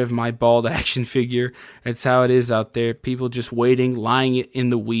get rid of my bald action figure. It's how it is out there. People just waiting, lying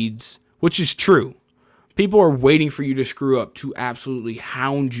in the weeds, which is true. People are waiting for you to screw up to absolutely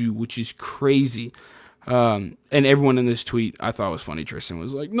hound you, which is crazy. And everyone in this tweet, I thought was funny. Tristan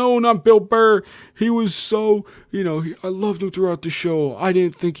was like, no, not Bill Burr. He was so, I loved him throughout the show. I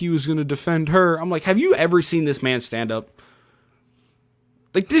didn't think he was going to defend her. I'm like, have you ever seen this man stand up?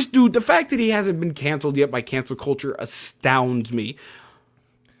 Like, this dude, the fact that he hasn't been canceled yet by cancel culture astounds me.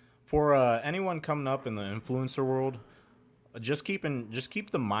 For anyone coming up in the influencer world, just keep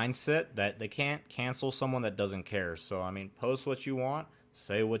the mindset that they can't cancel someone that doesn't care. So, I mean, post what you want,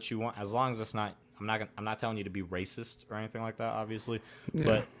 say what you want, as long as it's not, I'm not telling you to be racist or anything like that, obviously,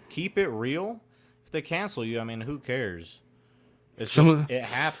 but keep it real. If they cancel you, I mean, who cares? It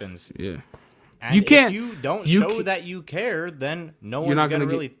happens. Yeah. And if you don't show that you care, then no one's going to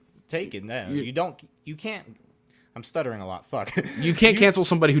really take it. You can't. I'm stuttering a lot. Fuck. You can't cancel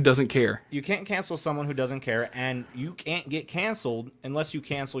somebody who doesn't care. You can't cancel someone who doesn't care, and you can't get canceled unless you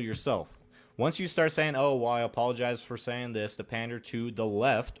cancel yourself. Once you start saying, oh, well, I apologize for saying this to pander to the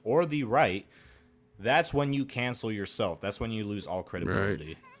left or the right, that's when you cancel yourself. That's when you lose all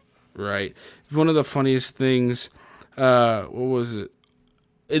credibility. Right. One of the funniest things, what was it?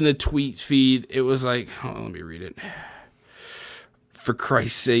 In the tweet feed, it was like, hold on, let me read it. For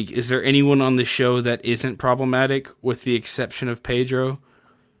Christ's sake, is there anyone on the show that isn't problematic with the exception of Pedro?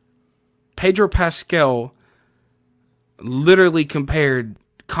 Pedro Pascal literally compared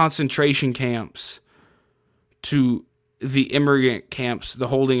concentration camps to the immigrant camps, the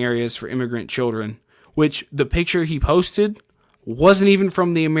holding areas for immigrant children, which the picture he posted wasn't even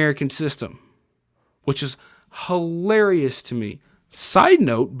from the American system, which is hilarious to me. Side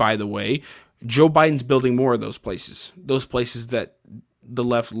note, by the way, Joe Biden's building more of those places that the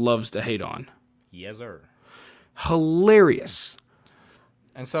left loves to hate on. Yes, sir. Hilarious.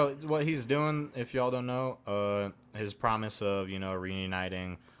 And so what he's doing, if y'all don't know, his promise of,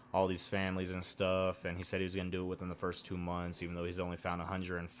 reuniting all these families and stuff, and he said he was going to do it within the first 2 months, even though he's only found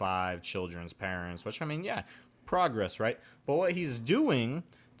 105 children's parents, which, progress, right? But what he's doing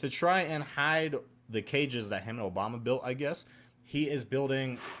to try and hide the cages that him and Obama built, I guess, he is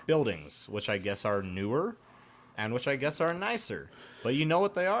building buildings, which I guess are newer and which I guess are nicer. But you know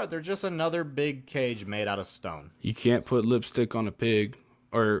what they are? They're just another big cage made out of stone. You can't put lipstick on a pig.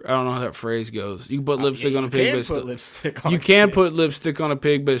 Or, I don't know how that phrase goes. You can put lipstick on a pig, but it's still... You can put lipstick on a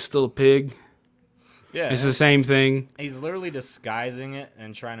pig, but it's still a pig. Yeah. It's the same thing. He's literally disguising it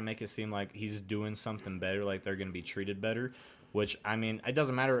and trying to make it seem like he's doing something better, like they're going to be treated better. Which, it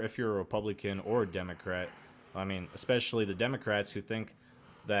doesn't matter if you're a Republican or a Democrat. Especially the Democrats who think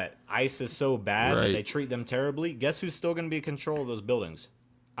that ICE is so bad that they treat them terribly. Guess who's still going to be in control of those buildings?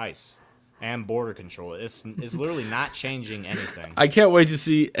 ICE. And border control. It's literally not changing anything. I can't wait to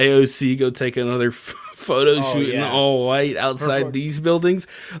see AOC go take another photo shoot in all white outside these buildings.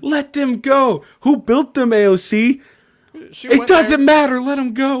 Let them go. Who built them, AOC? It doesn't matter. Let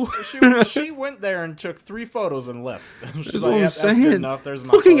them go. She went there and took 3 photos and left. She's like, that's good enough. There's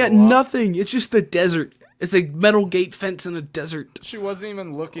my looking at nothing. It's just the desert. It's a metal gate fence in the desert. She wasn't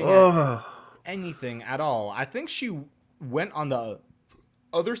even looking at anything at all. I think she went on the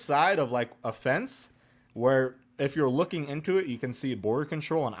other side of like a fence where if you're looking into it, you can see border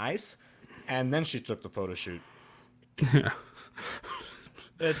control and ICE. And then she took the photo shoot.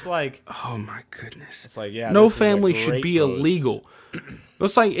 It's like, oh my goodness. It's like, yeah, no family should be illegal.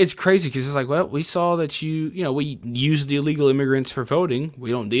 It's crazy because it's like, well, we saw that we used the illegal immigrants for voting.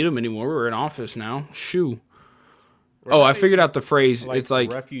 We don't need them anymore. We're in office now. Shoo. I figured out the phrase. It's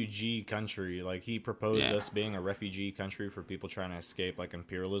like refugee country. Like he proposed us being a refugee country for people trying to escape like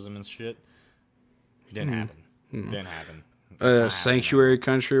imperialism and shit. Didn't happen. Didn't happen. Sanctuary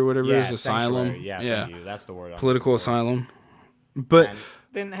country or whatever it is. Asylum. Yeah. That's the word. Political asylum. But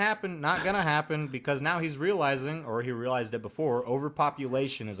didn't happen. Not gonna happen because now he's realizing, or he realized it before,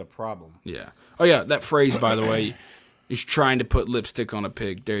 overpopulation is a problem. Yeah. Oh yeah, that phrase, by the way. He's trying to put lipstick on a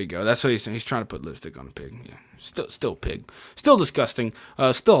pig. There you go. That's what he's saying. He's trying to put lipstick on a pig. Yeah. Still pig. Still disgusting.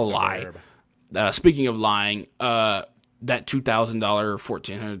 Still a lie. Speaking of lying, that $2,000 or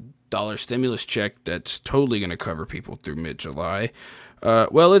 $1,400 stimulus check that's totally going to cover people through mid-July.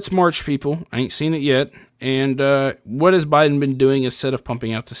 Well, it's March, people. I ain't seen it yet. And what has Biden been doing instead of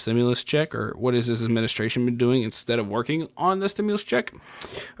pumping out the stimulus check? Or what has his administration been doing instead of working on the stimulus check?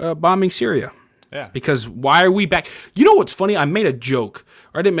 Bombing Syria. Yeah. Because why are we back? You know what's funny? I made a joke.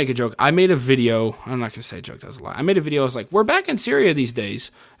 Or I didn't make a joke. I made a video. I'm not going to say a joke. That was a lie. I made a video. I was like, we're back in Syria these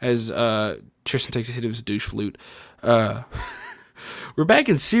days. As Tristan takes a hit of his douche flute. We're back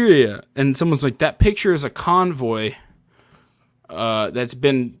in Syria. And someone's like, that picture is a convoy that's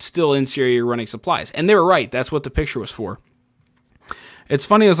been still in Syria running supplies. And they were right. That's what the picture was for. It's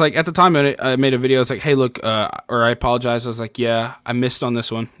funny, I was like, at the time I made a video, I was like, hey, look, or I apologize. I was like, yeah, I missed on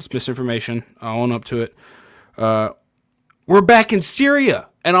this one. It's misinformation. I'll own up to it. We're back in Syria,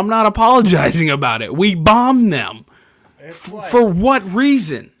 and I'm not apologizing about it. We bombed them. For what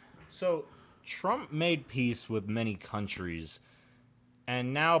reason? So, Trump made peace with many countries,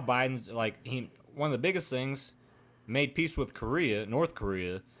 and now Biden's, one of the biggest things, made peace with North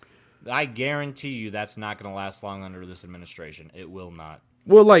Korea. I guarantee you that's not going to last long under this administration. It will not.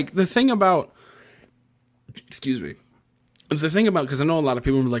 Well, the thing about... Excuse me. The thing about... Because I know a lot of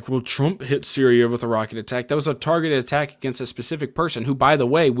people were like, well, Trump hit Syria with a rocket attack. That was a targeted attack against a specific person who, by the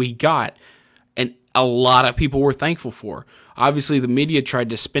way, we got. And a lot of people were thankful for. Obviously, the media tried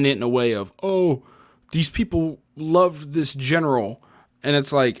to spin it in a way of, oh, these people loved this general. And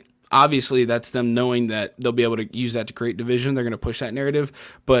it's like... Obviously, that's them knowing that they'll be able to use that to create division. They're going to push that narrative.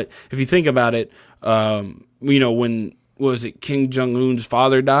 But if you think about it, when Kim Jong-un's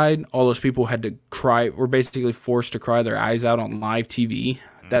father died, all those people had to cry, were basically forced to cry their eyes out on live TV.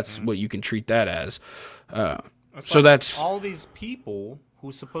 That's what you can treat that as. That's all these people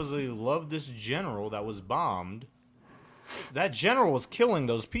who supposedly loved this general that was bombed. That general was killing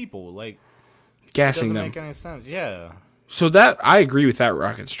those people, gassing them. Doesn't make any sense. Yeah. So that, I agree with that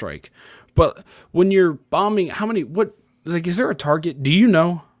rocket strike. But when you're bombing, is there a target? Do you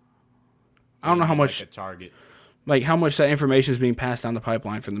know? I don't know how much like a target. Like how much that information is being passed down the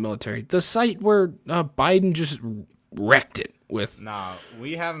pipeline from the military. The site where Biden just wrecked it with. Nah,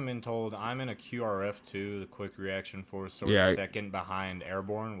 we haven't been told. I'm in a QRF2, the Quick Reaction Force, so we're second behind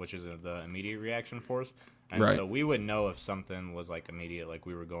Airborne, which is the Immediate Reaction Force. And so we would know if something was like immediate, like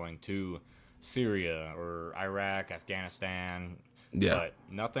we were going to Syria or Iraq, Afghanistan. Yeah. But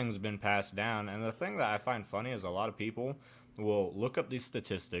nothing's been passed down. And the thing that I find funny is a lot of people will look up these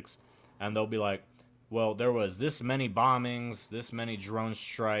statistics and they'll be like, well, there was this many bombings, this many drone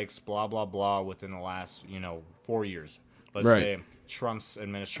strikes, blah, blah, blah, within the last, 4 years. Let's say Trump's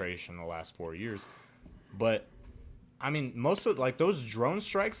administration the last 4 years. But, I mean, most of, like, those drone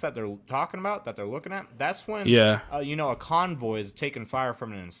strikes that they're talking about, that they're looking at, that's when, a convoy is taking fire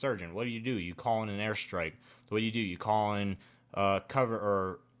from an insurgent. What do? You call in an airstrike. What do? You call in cover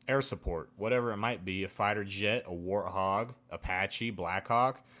or air support, whatever it might be, a fighter jet, a Warthog, Apache, Black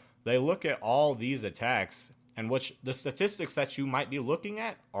Hawk. They look at all these attacks, and the statistics that you might be looking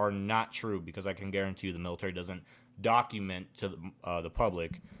at are not true, because I can guarantee you the military doesn't document to the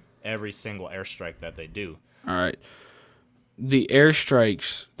public every single airstrike that they do. All right. The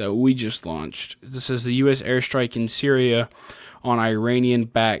airstrikes that we just launched, this is the U.S. airstrike in Syria on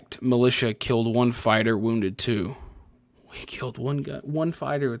Iranian-backed militia killed 1 fighter, wounded 2. We killed 1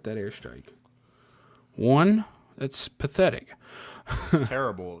 fighter with that airstrike. 1? That's pathetic. It's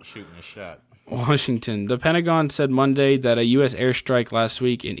terrible shooting a shot. Washington. The Pentagon said Monday that a U.S. airstrike last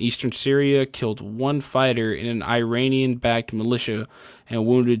week in eastern Syria killed 1 fighter in an Iranian-backed militia and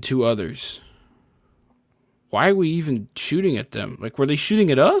wounded 2 others. Why are we even shooting at them? Like, were they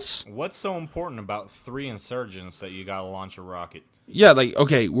shooting at us? What's so important about 3 insurgents that you gotta launch a rocket? Yeah, like,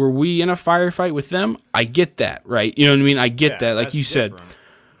 okay, were we in a firefight with them? I get that, right? You know what I mean? I get that, like you said.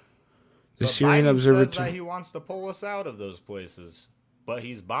 The Syrian Observatory says that he wants to pull us out of those places, but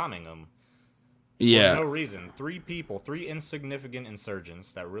he's bombing them. Yeah. For no reason. 3 people, 3 insignificant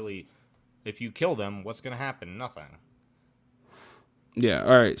insurgents that really, if you kill them, what's going to happen? Nothing. Yeah,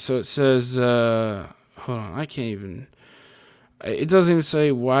 all right. So it says, hold on, I can't even, it doesn't even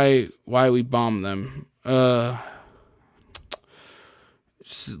say why we bombed them.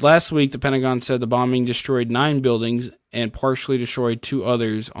 Last week, the Pentagon said the bombing destroyed 9 buildings and partially destroyed 2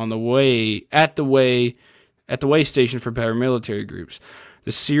 others on the way station for paramilitary groups.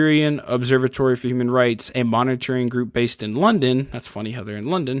 The Syrian Observatory for Human Rights, a monitoring group based in London, that's funny how they're in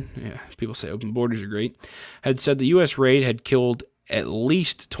London, yeah, people say open borders are great, had said the U.S. raid had killed at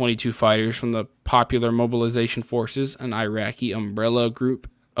least 22 fighters from the Popular Mobilization Forces, an Iraqi umbrella group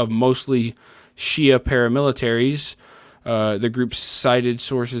of mostly Shia paramilitaries. The group cited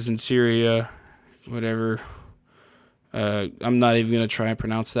sources in Syria, whatever. I'm not even going to try and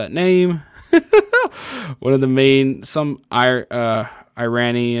pronounce that name. One of the main, some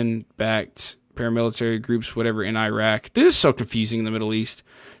Iranian-backed paramilitary groups, whatever, in Iraq. This is so confusing in the Middle East.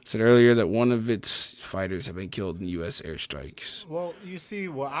 Said earlier that one of its fighters have been killed in U.S. airstrikes. Well, you see,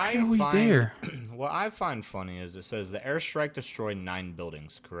 what I find funny is it says the airstrike destroyed 9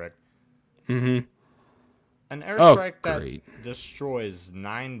 buildings, correct? Mm-hmm. An airstrike that destroys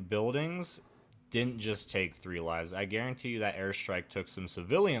 9 buildings didn't just take 3 lives. I guarantee you that airstrike took some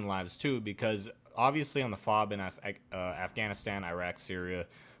civilian lives too, because obviously on the FOB in Afghanistan, Iraq, Syria,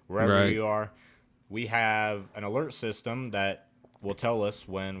 wherever you are, we have an alert system that will tell us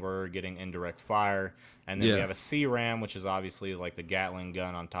when we're getting indirect fire. And then we have a CRAM, which is obviously like the Gatling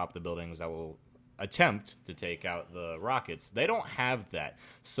gun on top of the buildings that will attempt to take out the rockets. They don't have that.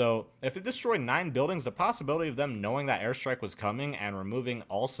 So if it destroyed 9 buildings, the possibility of them knowing that airstrike was coming and removing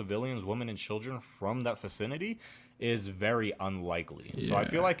all civilians, women, and children from that vicinity is very unlikely. Yeah. So I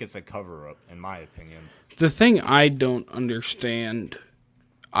feel like it's a cover-up, in my opinion. The thing I don't understand,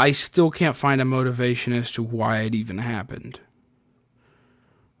 I still can't find a motivation as to why it even happened.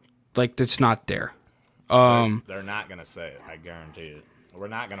 Like, it's not there. They're not going to say it, I guarantee it. We're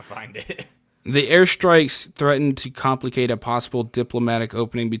not going to find it. The airstrikes threatened to complicate a possible diplomatic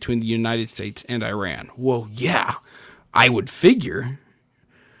opening between the United States and Iran. Well, yeah, I would figure.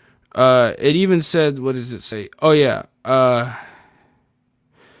 It even said, what does it say? Oh, yeah.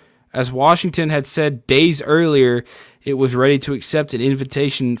 As Washington had said days earlier, it was ready to accept an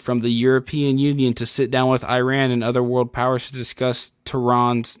invitation from the European Union to sit down with Iran and other world powers to discuss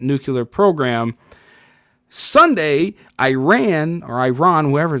Tehran's nuclear program. Sunday, Iran,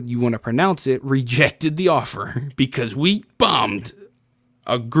 whoever you want to pronounce it, rejected the offer because we bombed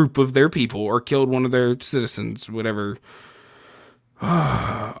a group of their people or killed one of their citizens, whatever.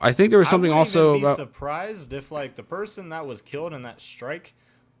 I think there was something also about... I would be surprised if, like, the person that was killed in that strike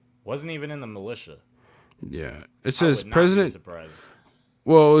wasn't even in the militia. Yeah. It says President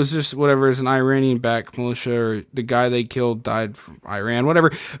Well, it was just whatever. It's an Iranian-backed militia, or the guy they killed died from Iran.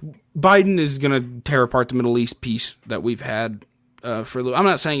 Whatever. Biden is gonna tear apart the Middle East peace that we've had for. I'm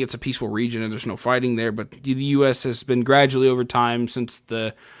not saying it's a peaceful region and there's no fighting there, but the U.S. has been gradually over time since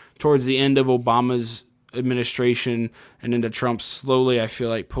towards the end of Obama's administration and into Trump's, slowly, I feel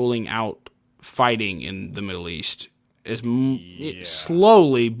like, pulling out fighting in the Middle East.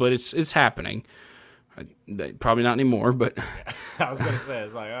 Slowly, but it's happening. Probably not anymore, but I was going to say,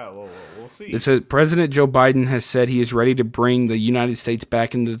 it's like, oh, we'll see. It said President Joe Biden has said he is ready to bring the United States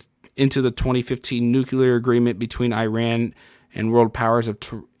back into the 2015 nuclear agreement between Iran and world powers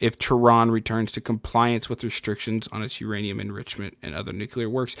if Tehran returns to compliance with restrictions on its uranium enrichment and other nuclear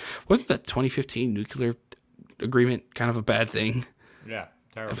works. Wasn't that 2015 nuclear agreement kind of a bad thing? Yeah,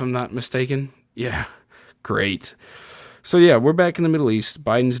 terrible. If I'm not mistaken. Yeah, great. So yeah, we're back in the Middle East.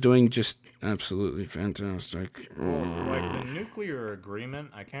 Biden's doing just absolutely fantastic. Like the nuclear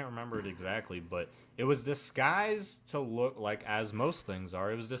agreement, I can't remember it exactly, but it was disguised to look like, as most things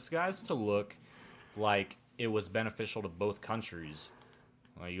are, it was disguised to look like it was beneficial to both countries.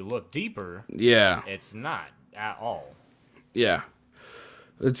 When you look deeper, yeah, it's not at all. Yeah.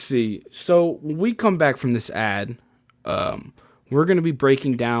 Let's see. So when we come back from this ad, we're going to be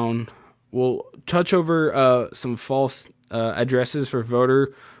breaking down. We'll touch over some false addresses for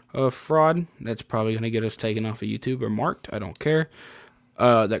voter fraud. That's probably going to get us taken off of YouTube or marked. I don't care.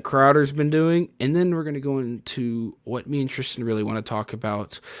 That Crowder's been doing. And then we're going to go into what me and Tristan really want to talk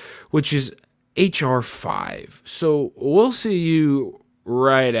about, which is HR 5. So we'll see you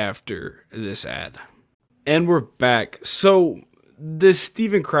right after this ad. And we're back. So this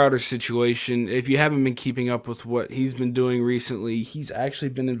Steven Crowder situation, if you haven't been keeping up with what he's been doing recently, he's actually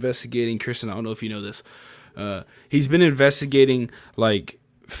been investigating, Tristan, I don't know if you know this, he's been investigating like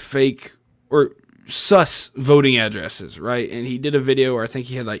fake or sus voting addresses, right? And he did a video where I think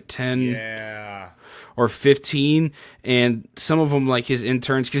he had like 10 or 15, and some of them like his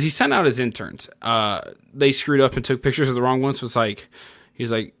interns, because he sent out his interns, they screwed up and took pictures of the wrong ones. So it's like,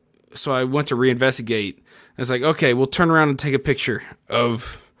 he's like, so I went to reinvestigate. It's like, okay, we'll turn around and take a picture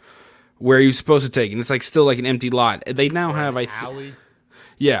of where you're supposed to take it. And it's like still like an empty lot. They now have, alley.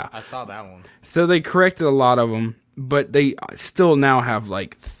 Yeah. I saw that one. So they corrected a lot of them, but they still now have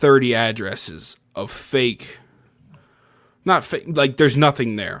like 30 addresses of fake. Not fake, like there's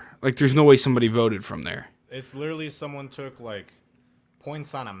nothing there. Like there's no way somebody voted from there. It's literally someone took like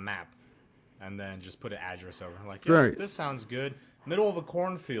points on a map and then just put an address over. Like, yeah, right. This sounds good. Middle of a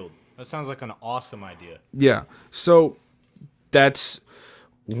cornfield. That sounds like an awesome idea. Yeah. So that's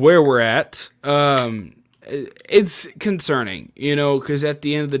where we're at. It's concerning, you know, because at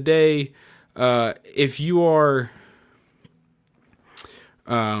the end of the day, if you are,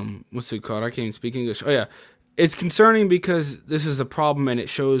 what's it called? I can't even speak English. Oh, yeah. It's concerning because this is a problem and it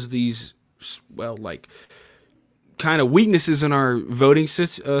shows these, well, like, kind of weaknesses in our voting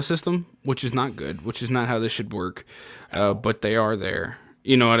system, which is not good, which is not how this should work. But they are there.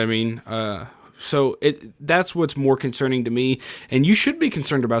 You know what I mean? So that's what's more concerning to me. And you should be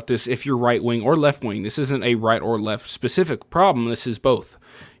concerned about this if you're right-wing or left-wing. This isn't a right or left specific problem. This is both.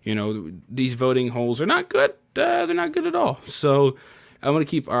 You know, these voting holes are not good. They're not good at all. So I want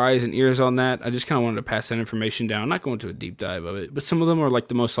to keep our eyes and ears on that. I just kind of wanted to pass that information down. I'm not going to a deep dive of it. But some of them are like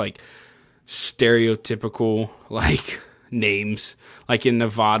the most like stereotypical like names, like in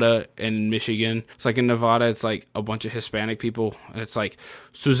Nevada and Michigan. It's like in Nevada, it's like a bunch of Hispanic people, and it's like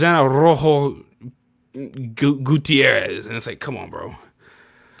Susana Rojo Gutierrez, and it's like, come on, bro.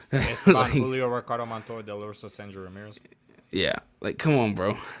 Like, Julio Ricardo Montoya de la Rosa Sandra Ramirez. Yeah, like, come on,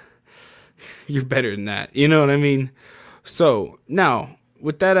 bro. You're better than that. You know what I mean? So now,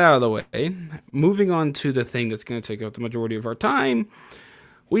 with that out of the way, moving on to the thing that's going to take up the majority of our time.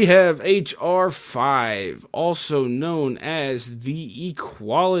 We have H.R. 5, also known as the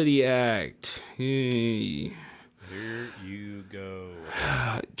Equality Act. Hey. Here you go.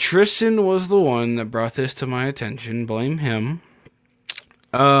 Tristan was the one that brought this to my attention. Blame him.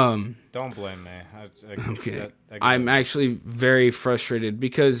 Don't blame me. Okay. I'm actually very frustrated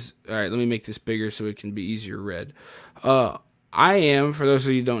because, all right, let me make this bigger so it can be easier read. I am, for those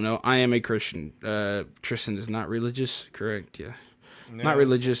of you who don't know, I am a Christian. Tristan is not religious, correct? Yeah. No, not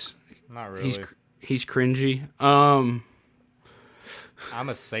religious. Not really. He's cringy. I'm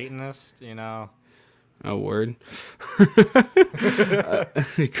a Satanist, you know. Oh, word.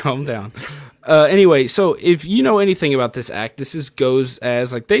 Calm down. Anyway, so if you know anything about this act, goes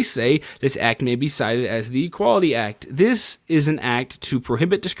as, like they say, this act may be cited as the Equality Act. This is an act to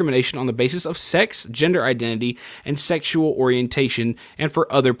prohibit discrimination on the basis of sex, gender identity, and sexual orientation, and for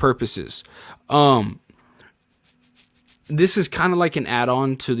other purposes. this is kind of like an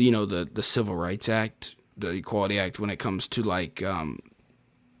add-on to the Civil Rights Act, the Equality Act, when it comes to like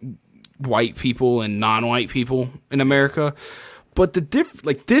white people and non-white people in America. But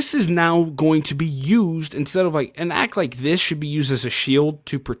this is now going to be used instead of like an act like this should be used as a shield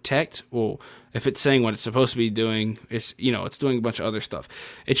to protect. Well, if it's saying what it's supposed to be doing, it's doing a bunch of other stuff.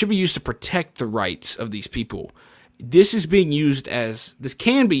 It should be used to protect the rights of these people. This can be used as,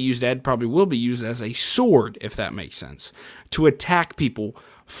 probably will be used as a sword, if that makes sense, to attack people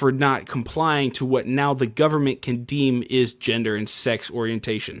for not complying to what now the government can deem is gender and sex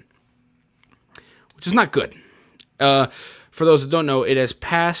orientation, which is not good. For those that don't know, it has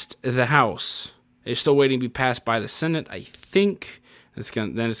passed the House. It's still waiting to be passed by the Senate, I think. Then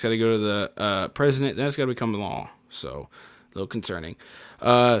it's got to go to the president. Then it's got to become law. So, a little concerning.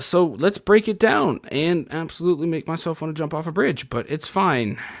 So, let's break it down and absolutely make myself want to jump off a bridge, but it's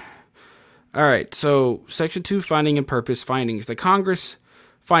fine. All right, so Section 2, Finding and Purpose Findings. Congress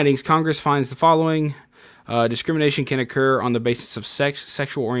finds the following. Discrimination can occur on the basis of sex,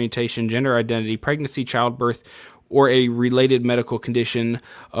 sexual orientation, gender identity, pregnancy, childbirth, or a related medical condition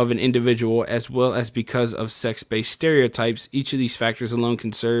of an individual, as well as because of sex-based stereotypes. Each of these factors alone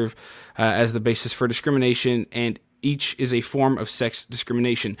can serve as the basis for discrimination, and each is a form of sex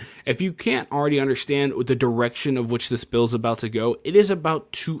discrimination. If you can't already understand the direction of which this bill is about to go, it is about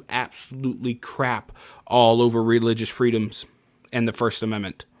to absolutely crap all over religious freedoms and the First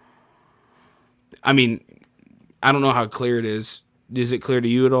Amendment. I mean, I don't know how clear it is. Is it clear to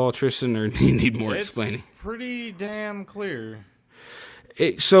you at all, Tristan, or do you need more explaining? Pretty damn clear.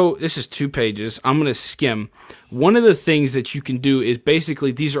 So this is 2 pages. I'm going to skim. One of the things that you can do is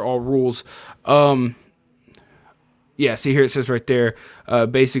basically, these are all rules. Yeah, see here it says right there,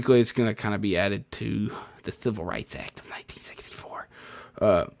 basically it's going to kind of be added to the Civil Rights Act of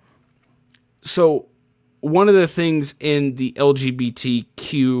 1964. So one of the things in the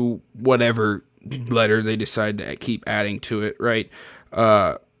LGBTQ whatever letter they decide to keep adding to it, right?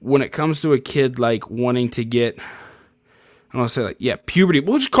 When it comes to a kid like wanting to get, I don't want to say like, yeah, puberty.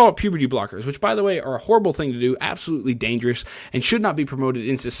 We'll just call it puberty blockers, which, by the way, are a horrible thing to do, absolutely dangerous, and should not be promoted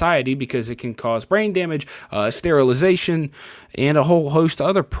in society because it can cause brain damage, sterilization, and a whole host of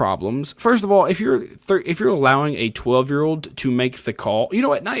other problems. First of all, if you're allowing a 12-year-old to make the call, you know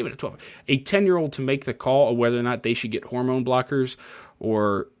what? Not even a 10-year-old to make the call of whether or not they should get hormone blockers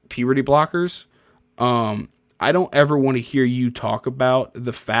or puberty blockers. I don't ever want to hear you talk about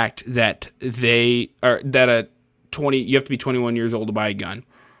the fact that you have to be 21 years old to buy a gun.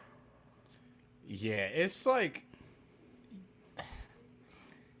 Yeah, it's like,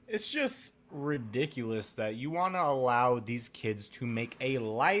 it's just ridiculous that you want to allow these kids to make a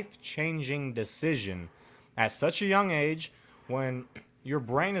life-changing decision at such a young age when your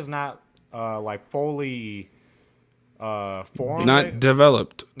brain is not fully formed. Not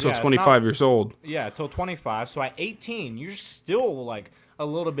developed till 25 years old. Yeah, till 25. So at 18, you're still like a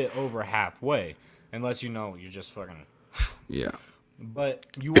little bit over halfway. Unless you're just fucking... Yeah. But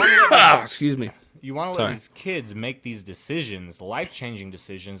you want to let excuse me. You want to let these kids make these decisions, life-changing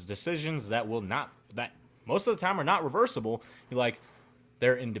decisions that that most of the time are not reversible. You're like,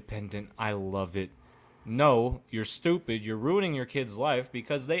 they're independent. I love it. No, you're stupid. You're ruining your kid's life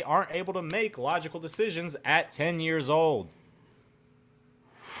because they aren't able to make logical decisions at 10 years old.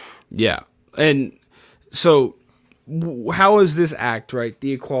 Yeah. And so how is this act, right,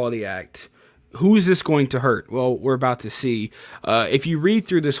 the Equality Act, who is this going to hurt? Well, we're about to see. If you read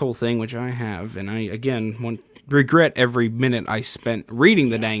through this whole thing, which I have, and I, again, regret every minute I spent reading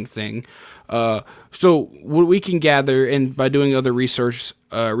the dang thing. So what we can gather, and by doing other research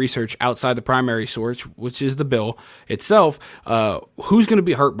outside the primary source, which is the bill itself, who's going to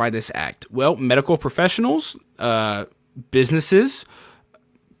be hurt by this act? Well, medical professionals, businesses,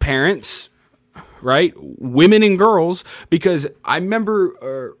 parents, right? Women and girls, because I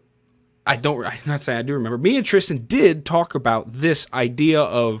remember... I'm not saying I do remember. Me and Tristan did talk about this idea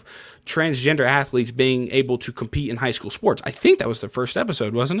of transgender athletes being able to compete in high school sports. I think that was the first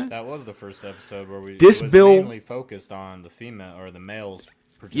episode, wasn't it? That was the first episode where we mainly focused on the female or the males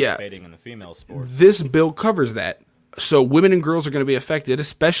participating in the female sports. This bill covers that. So women and girls are going to be affected,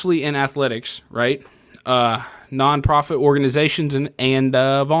 especially in athletics, right? Non-profit organizations and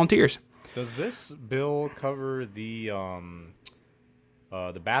volunteers. Does this bill cover the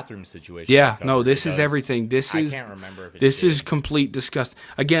bathroom situation? Yeah, no, this is everything. I can't remember if this is complete disgust.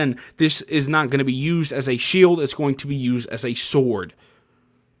 Again, this is not going to be used as a shield. It's going to be used as a sword.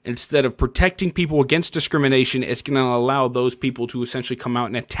 Instead of protecting people against discrimination, it's going to allow those people to essentially come out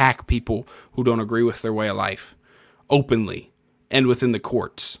and attack people who don't agree with their way of life openly and within the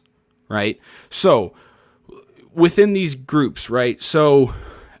courts, right? So within these groups, right? So,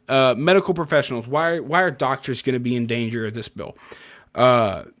 medical professionals, why are doctors going to be in danger of this bill?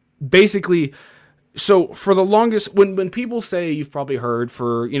 Basically, so for the longest, when people say, you've probably heard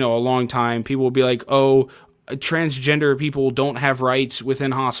for, a long time, people will be like, oh, transgender people don't have rights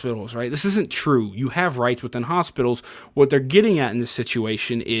within hospitals, right? This isn't true. You have rights within hospitals. What they're getting at in this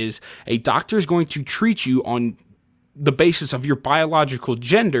situation is a doctor is going to treat you on the basis of your biological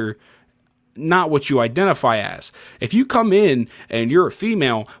gender, not what you identify as. If you come in and you're a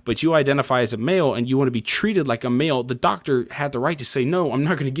female, but you identify as a male and you want to be treated like a male, the doctor had the right to say, no, I'm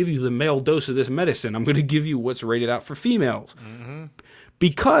not going to give you the male dose of this medicine. I'm going to give you what's rated out for females. Mm-hmm.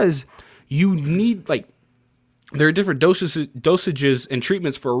 Because you need, there are different dosages and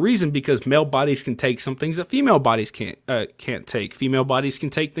treatments for a reason, because male bodies can take some things that female bodies can't take. Female bodies can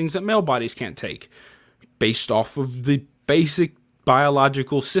take things that male bodies can't take, based off of the basic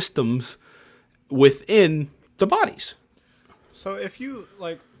biological systems within the bodies. So if you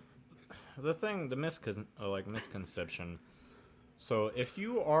the misconception. So if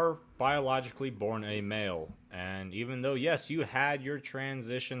you are biologically born a male, and even though yes, you had your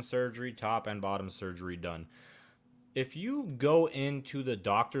transition surgery, top and bottom surgery done, if you go into the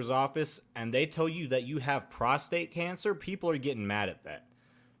doctor's office and they tell you that you have prostate cancer, people are getting mad at that,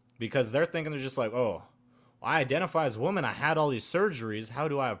 because they're thinking, they're just like, oh, I identify as a woman, I had all these surgeries, how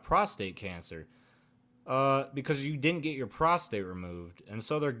do I have prostate cancer? Because you didn't get your prostate removed. And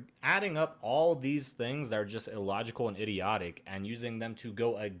so they're adding up all these things that are just illogical and idiotic and using them to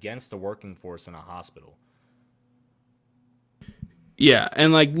go against the working force in a hospital. Yeah,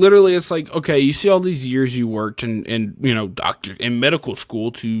 and literally it's okay, you see all these years you worked in doctor in medical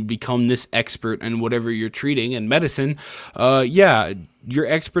school to become this expert in whatever you're treating in medicine. Your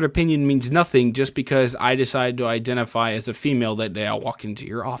expert opinion means nothing just because I decide to identify as a female that day I walk into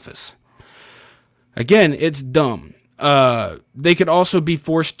your office. Again, it's dumb. They could also be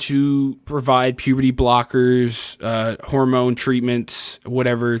forced to provide puberty blockers, hormone treatments,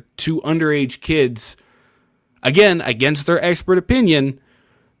 whatever, to underage kids, again, against their expert opinion,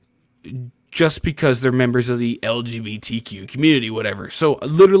 just because they're members of the LGBTQ community, whatever. So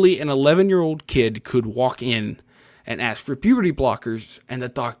literally an 11-year-old kid could walk in and ask for puberty blockers, and the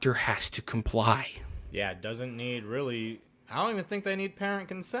doctor has to comply. Yeah, it doesn't need really, I don't even think they need parent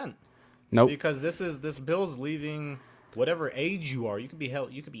consent. Nope. Because this bill's leaving whatever age you are. You could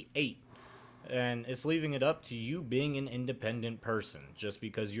be 8, and it's leaving it up to you being an independent person just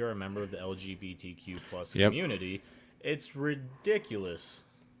because you're a member of the LGBTQ plus community. It's ridiculous.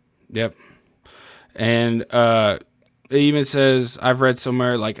 Yep. And it even says, I've read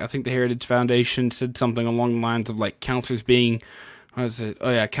somewhere, I think the Heritage Foundation said something along the lines of counselors being,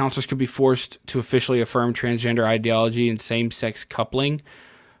 counselors could be forced to officially affirm transgender ideology and same-sex coupling.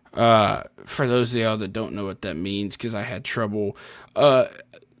 For those of y'all that don't know what that means, because I had trouble,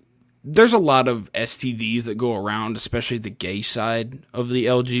 there's a lot of STDs that go around, especially the gay side of the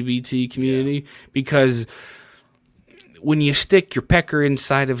LGBT community, because when you stick your pecker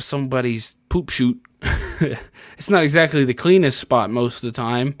inside of somebody's poop chute, it's not exactly the cleanest spot most of the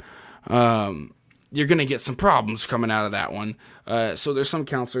time. You're going to get some problems coming out of that one. So there's some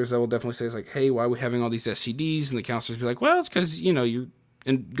counselors that will definitely say, hey, why are we having all these STDs? And the counselors be like, well, it's because, you're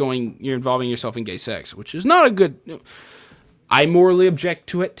involving yourself in gay sex, which is not a good. I morally object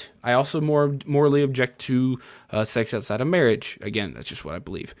to it. I also morally object to sex outside of marriage. Again, that's just what I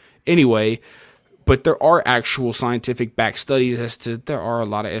believe. Anyway, but there are actual scientific back studies as to there are a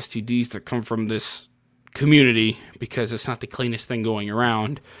lot of STDs that come from this community because it's not the cleanest thing going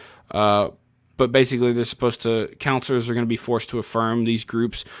around. But basically, counselors are going to be forced to affirm these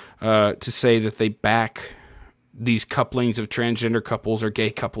groups to say that they back these couplings of transgender couples or gay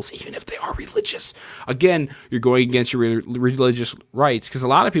couples, even if they are religious. Again, you're going against your religious rights, because a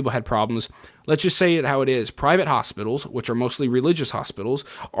lot of people had problems. Let's just say it how it is. Private hospitals, which are mostly religious hospitals,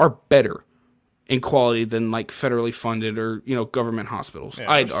 are better in quality than federally funded or government hospitals.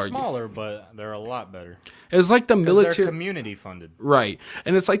 Yeah, I'd they're argue smaller, but they're a lot better. It's like the military, they're community funded, right?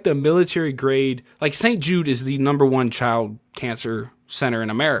 And it's like the military grade. St. Jude is the #1 child cancer center in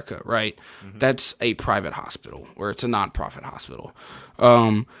America, right? Mm-hmm. That's a private hospital, or it's a non-profit hospital.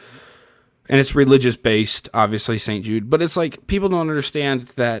 And it's religious based, obviously, St. Jude. But it's people don't understand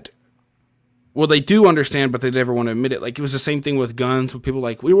that. Well, they do understand, but they never want to admit it. It was the same thing with guns, with people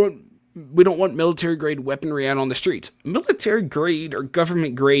we don't want military grade weaponry out on the streets. Military grade or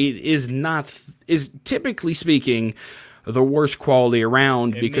government grade is typically speaking the worst quality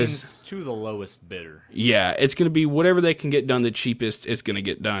around, because means to the lowest bidder. Yeah, it's going to be whatever they can get done the cheapest is going to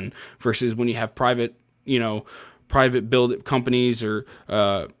get done, versus when you have private build companies or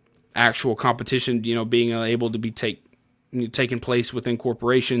actual competition, being able to be taking place within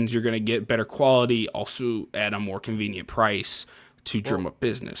corporations, you're going to get better quality, also at a more convenient price to drum up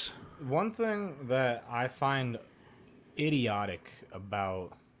business. One thing that I find idiotic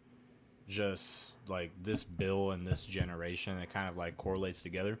about just like this bill and this generation that kind of like correlates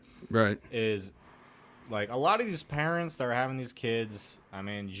together, right, is like a lot of these parents that are having these kids, I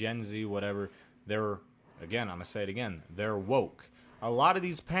mean Gen Z, whatever, I'm gonna say it again, they're woke. A lot of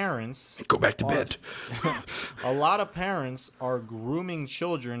these parents go back to bed. A lot of parents are grooming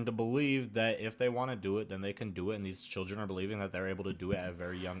children to believe that if they want to do it, then they can do it, and these children are believing that they're able to do it at a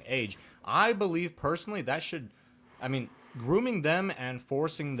very young age. I believe personally grooming them and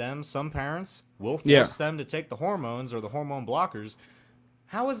forcing them, some parents will force them to take the hormones or the hormone blockers.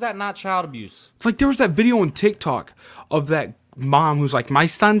 How is that not child abuse? Like, there was that video on TikTok of that mom who's like, my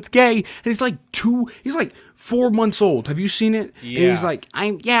son's gay, and he's like 4 months old. Have you seen it? Yeah. And he's like,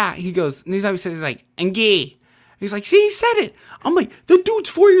 he goes, and he's like, I'm gay. He's like, see, he said it. I'm like, the dude's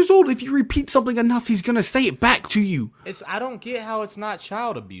 4 years old. If you repeat something enough, he's gonna say it back to you. I don't get how it's not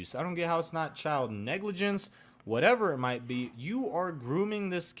child abuse. I don't get how it's not child negligence. Whatever it might be, you are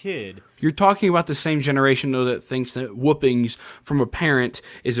grooming this kid. You're talking about the same generation, though, that thinks that whoopings from a parent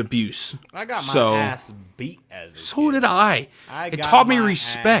is abuse. I got my ass beat as a kid. So did I. It taught me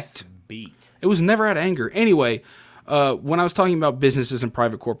respect. Beat. It was never out of anger. Anyway, when I was talking about businesses and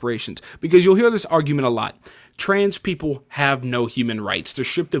private corporations, because you'll hear this argument a lot. Trans people have no human rights. They're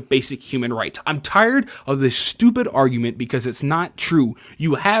stripped of basic human rights. I'm tired of this stupid argument because it's not true.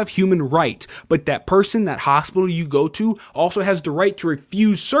 You have human rights, but that person, that hospital you go to, also has the right to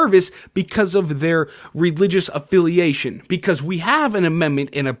refuse service because of their religious affiliation. Because we have an amendment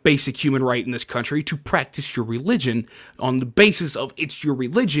and a basic human right in this country to practice your religion on the basis of it's your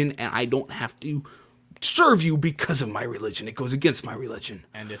religion, and I don't have to serve you because of my religion. It goes against my religion.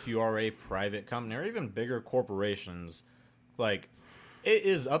 And if you are a private company or even bigger corporations, like, it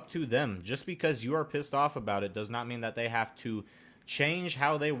is up to them. Just because you are pissed off about it does not mean that they have to change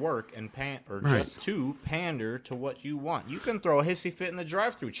how they work and just to pander to what you want. You can throw a hissy fit in the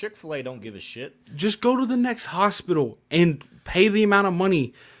drive-thru. Chick-fil-A don't give a shit. Just go to the next hospital and pay the amount of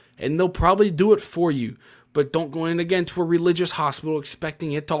money, and they'll probably do it for you. But don't go in again to a religious hospital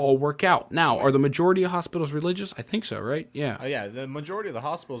expecting it to all work out. Now, are the majority of hospitals religious? I think so, right? Yeah. Yeah, the majority of the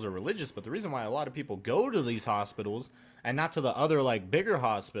hospitals are religious, but the reason why a lot of people go to these hospitals and not to the other, like, bigger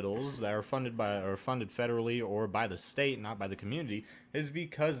hospitals that are funded federally or by the state, not by the community, is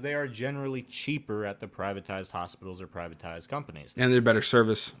because they are generally cheaper at the privatized hospitals or privatized companies. And they're better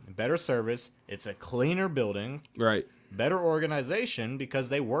service. Better service. It's a cleaner building. Right. Better organization because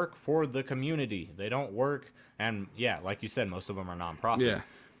they work for the community. They don't work, and yeah, like you said, most of them are nonprofit. Yeah.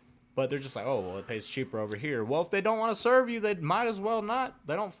 But they're just like, oh, well, it pays cheaper over here. Well, if they don't want to serve you, they might as well not.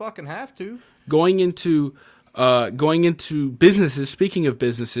 They don't fucking have to. Going into businesses, speaking of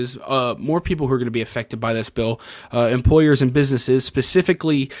businesses, more people who are going to be affected by this bill, employers and businesses,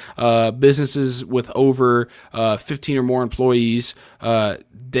 specifically businesses with over 15 or more employees,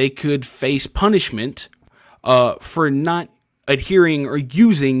 they could face punishment for not adhering or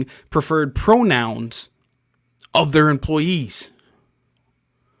using preferred pronouns of their employees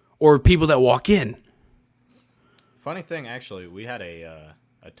or people that walk in. Funny thing, actually, we had a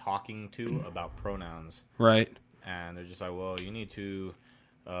talking to about pronouns. Right. And they're just like, well, you need to,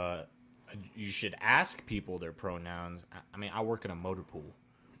 you should ask people their pronouns. I mean, I work in a motor pool.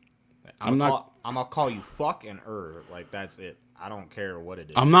 I'm gonna call you fuck and like, that's it. I don't care what it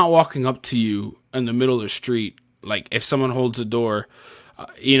is. I'm not walking up to you in the middle of the street. Like, if someone holds the door,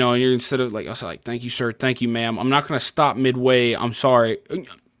 and you're instead of like, I'll say like, thank you, sir. Thank you, ma'am. I'm not going to stop midway. I'm sorry.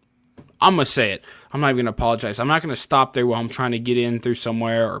 I'm going to say it. I'm not even going to apologize. I'm not going to stop there while I'm trying to get in through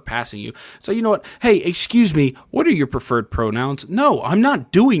somewhere or passing you. So, you know what? Hey, excuse me. What are your preferred pronouns? No, I'm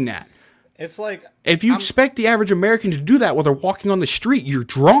not doing that. It's like, if you expect the average American to do that while they're walking on the street, you're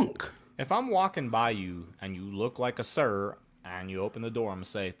drunk. If I'm walking by you and you look like a sir, and you open the door, I'm going to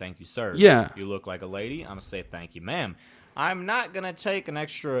say, thank you, sir. Yeah. You look like a lady, I'm going to say, thank you, ma'am. I'm not going to take an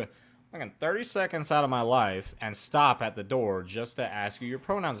extra 30 seconds out of my life and stop at the door just to ask you your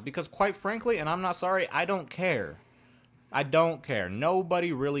pronouns. Because quite frankly, and I'm not sorry, I don't care. I don't care.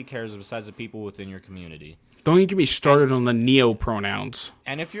 Nobody really cares besides the people within your community. Don't even get me started on the neo-pronouns.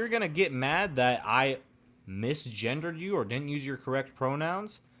 And if you're going to get mad that I misgendered you or didn't use your correct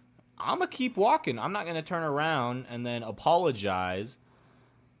pronouns, I'm going to keep walking. I'm not going to turn around and then apologize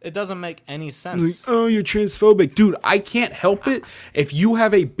It doesn't make any sense. Like, oh, you're transphobic. Dude, I can't help it. If you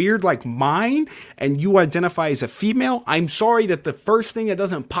have a beard like mine and you identify as a female, I'm sorry that the first thing that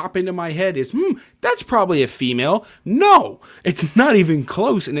doesn't pop into my head is, that's probably a female. No, it's not even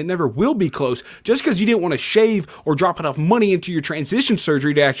close, and it never will be close. Just because you didn't want to shave or drop enough money into your transition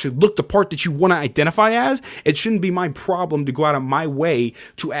surgery to actually look the part that you want to identify as, it shouldn't be my problem to go out of my way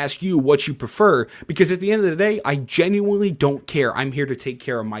to ask you what you prefer, because at the end of the day, I genuinely don't care. I'm here to take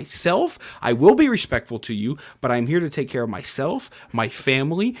care of myself. I will be respectful to you, but I'm here to take care of myself, my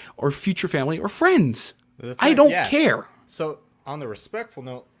family, or future family or friends. I don't care. So on the respectful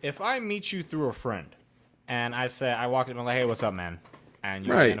note, if I meet you through a friend and I walk in and I'm like, hey, what's up, man? And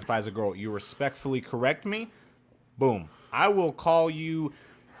you identify as a girl, you respectfully correct me, boom. I will call you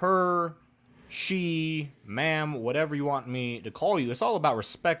her, she, ma'am, whatever you want me to call you. It's all about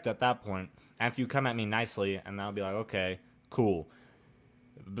respect at that point. And if you come at me nicely, and I'll be like, okay, cool.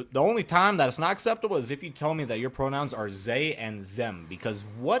 But the only time that it's not acceptable is if you tell me that your pronouns are they and them, because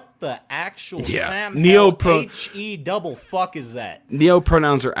what the actual Sam H-E double fuck is that? Neo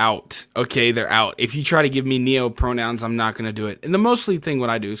pronouns are out. Okay, they're out. If you try to give me neo pronouns, I'm not going to do it. And the mostly thing what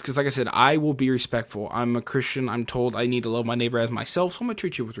I do is, because like I said, I will be respectful. I'm a Christian. I'm told I need to love my neighbor as myself, so I'm going to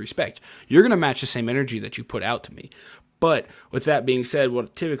treat you with respect. You're going to match the same energy that you put out to me. But with that being said,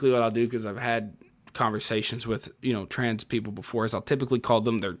 what I'll do, because I've had conversations with trans people before, is I'll typically call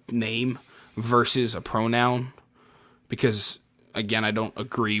them their name versus a pronoun, because again, I don't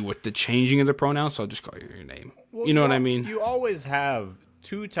agree with the changing of the pronoun, so I'll just call you your name. Well, you know what I mean? You always have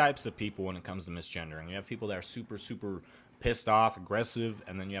two types of people when it comes to misgendering. You have people that are super pissed off, aggressive,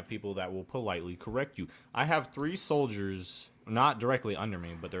 and then you have people that will politely correct you. I have 3 soldiers, not directly under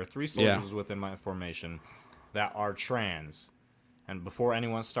me, but there are 3 soldiers within my formation that are trans. And before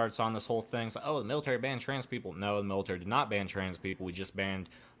anyone starts on this whole thing, it's like, oh, the military banned trans people. No, the military did not ban trans people. We just banned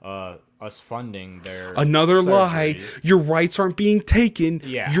us funding their Another surgeries. Lie. Your rights aren't being taken.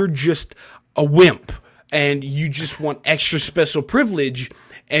 Yeah. You're just a wimp. And you just want extra special privilege.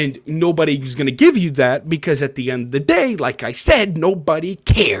 And nobody's going to give you that, because at the end of the day, like I said, nobody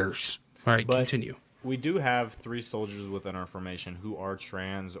cares. All right, continue. We do have 3 soldiers within our formation who are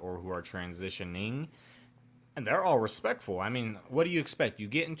trans or who are transitioning. And they're all respectful. I mean, what do you expect? You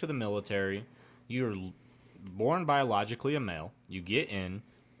get into the military, you're born biologically a male, you get in,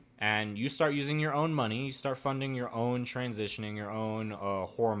 and you start using your own money, you start funding your own transitioning, your own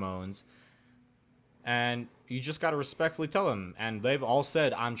hormones, and you just got to respectfully tell them. And they've all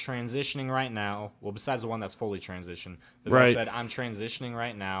said, I'm transitioning right now. Well, besides the one that's fully transitioned. They've all said, I'm transitioning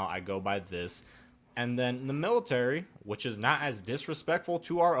right now, I go by this. And then the military, which is not as disrespectful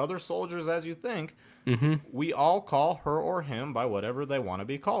to our other soldiers as you think, we all call her or him by whatever they want to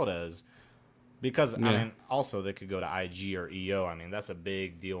be called as. Because, I mean, also they could go to IG or EO. I mean, that's a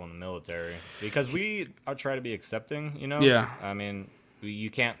big deal in the military. Because we try to be accepting, Yeah. I mean, you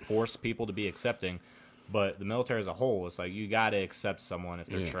can't force people to be accepting. But the military as a whole, it's like you got to accept someone if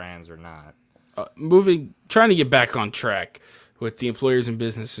they're trans or not. Trying to get back on track with the employers and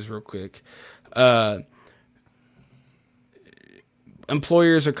businesses real quick.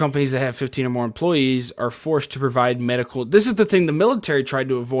 Employers or companies that have 15 or more employees are forced to provide medical. This is the thing the military tried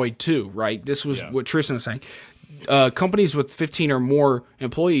to avoid too, right? This was what Tristan was saying. Companies with 15 or more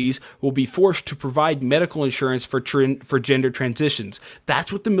employees will be forced to provide medical insurance for gender transitions.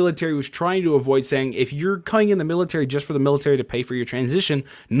 That's what the military was trying to avoid, saying if you're coming in the military just for the military to pay for your transition,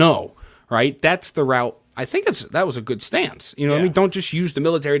 no, right? That's the route. I think that was a good stance. You know what I mean? Don't just use the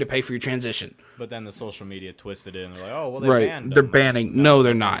military to pay for your transition. But then the social media twisted it and they're like, oh, well, they banned them. They're banning. No,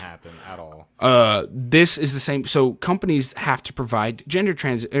 they're not. Happen at all. This is the same. So companies have to provide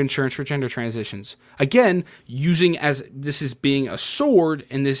insurance for gender transitions. Again, using as this is being a sword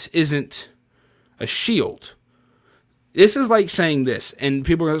and this isn't a shield. This is like saying this, and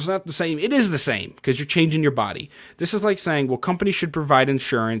people are, it's not the same. It is the same, because you're changing your body. This is like saying, well, companies should provide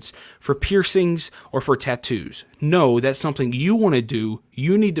insurance for piercings or for tattoos. No, that's something you want to do.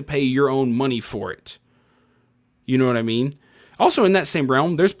 You need to pay your own money for it. You know what I mean? Also, in that same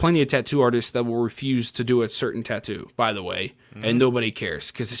realm, there's plenty of tattoo artists that will refuse to do a certain tattoo, by the way, and nobody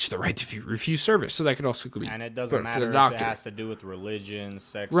cares, because it's the right to refuse service. So that could also be. And it doesn't matter if it has to do with religion,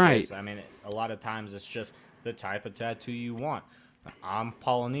 sex. Right. I mean, a lot of times it's just the type of tattoo you want. I'm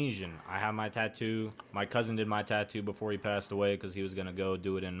Polynesian. I have my tattoo. My cousin did my tattoo before he passed away because he was going to go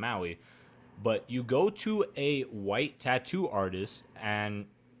do it in Maui. But you go to a white tattoo artist and,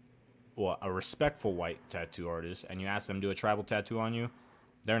 well, a respectful white tattoo artist, and you ask them to do a tribal tattoo on you,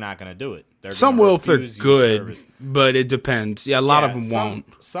 they're not going to do it. Some will if they're good, but it depends. Yeah, a lot of them won't.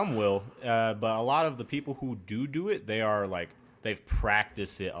 Some will, but a lot of the people who do it, they are like they've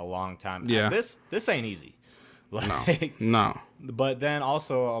practiced it a long time. Yeah. And this ain't easy. Like, No. But then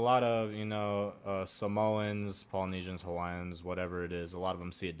also a lot of, Samoans, Polynesians, Hawaiians, whatever it is, a lot of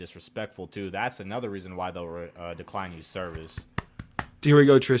them see it disrespectful too. That's another reason why they'll decline you service. Here we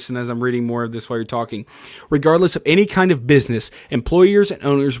go, Tristan, as I'm reading more of this while you're talking. Regardless of any kind of business, employers and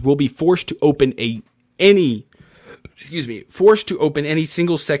owners will be forced to open any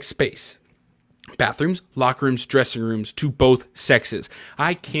single-sex space. Bathrooms, locker rooms, dressing rooms to both sexes.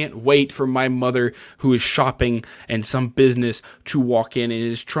 I can't wait for my mother who is shopping and some business to walk in and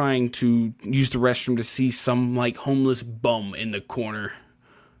is trying to use the restroom to see some like homeless bum in the corner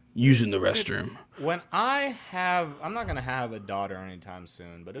using the restroom. I'm not going to have a daughter anytime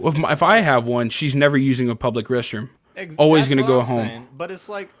soon, but if I have one, she's never using a public restroom. Always going to go home. Saying. But it's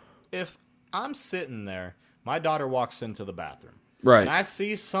like, if I'm sitting there, my daughter walks into the bathroom. Right. And I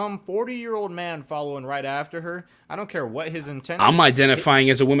see some 40-year-old man following right after her. I don't care what his intent is. I'm identifying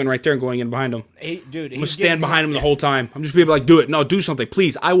as a woman right there and going in behind him. I'm going to stand behind him the whole time. I'm just going to be like, do it. No, do something.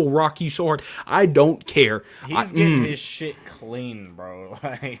 Please. I will rock you so hard. I don't care. He's getting his shit clean, bro.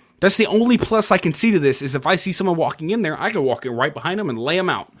 Like, that's the only plus I can see to this is if I see someone walking in there, I can walk in right behind him and lay him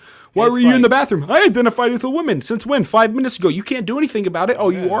out. Why were you in the bathroom? I identified as a woman. Since when? 5 minutes ago. You can't do anything about it. Oh,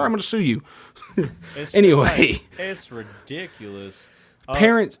 you are? I'm going to sue you. Anyway. It's ridiculous.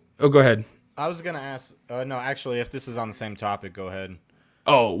 Parent. Oh, go ahead. I was going to ask. No, actually, if this is on the same topic, go ahead.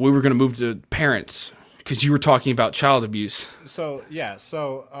 Oh, we were going to move to parents because you were talking about child abuse. So, yeah.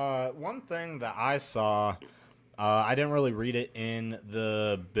 So, one thing that I saw, I didn't really read it in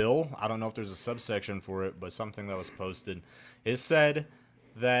the bill. I don't know if there's a subsection for it, but something that was posted. It said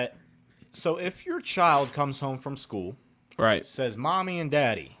that, so if your child comes home from school, right, says, Mommy and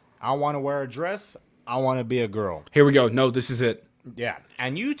Daddy, I want to wear a dress, I want to be a girl. Here we go. No, this is it. Yeah.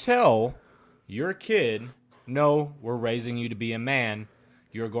 And you tell your kid, no, we're raising you to be a man.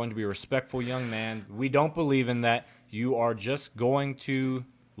 You're going to be a respectful young man. We don't believe in that. You are just going to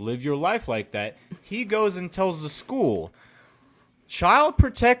live your life like that. He goes and tells the school, Child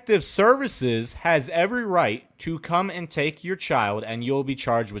Protective Services has every right to come and take your child, and you'll be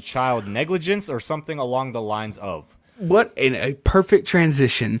charged with child negligence or something along the lines of. What a perfect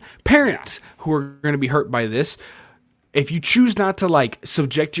transition. Parents who are going to be hurt by this, if you choose not to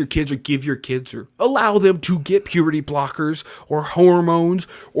subject your kids or give your kids or allow them to get puberty blockers or hormones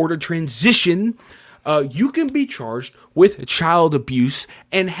or to transition, you can be charged with child abuse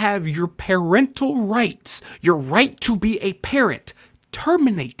and have your parental rights, your right to be a parent,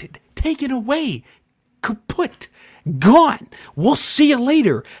 terminated, taken away, kaput, gone. We'll see you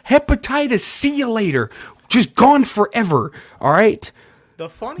later. Hepatitis, see you later. Just gone forever. All right? The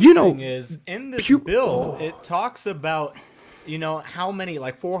funny thing is, in this bill, it talks about, how many,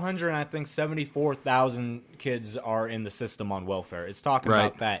 474,000 kids are in the system on welfare. It's talking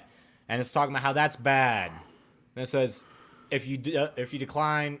about that. And it's talking about how that's bad. And it says, if you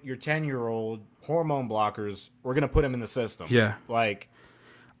decline your 10-year-old hormone blockers, we're going to put him in the system. Yeah.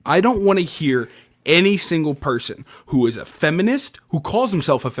 I don't want to hear any single person who is a feminist, who calls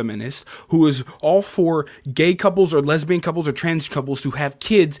himself a feminist, who is all for gay couples or lesbian couples or trans couples to have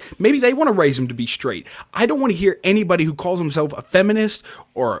kids. Maybe they want to raise them to be straight. I don't want to hear anybody who calls himself a feminist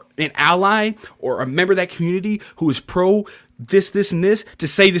or an ally or a member of that community who is pro this, and this to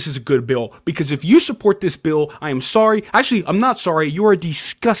say this is a good bill. Because if you support this bill, I am sorry. Actually, I'm not sorry. You are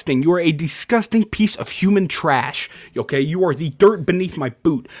disgusting. You are a disgusting piece of human trash. Okay? You are the dirt beneath my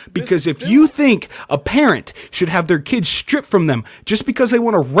boot. Because if you think a parent should have their kids stripped from them just because they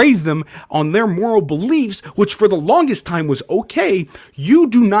want to raise them on their moral beliefs, which for the longest time was okay, you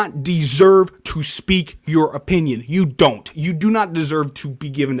do not deserve to speak your opinion. You don't. You do not deserve to be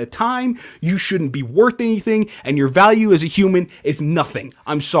given a time. You shouldn't be worth anything, and your value as a human is nothing.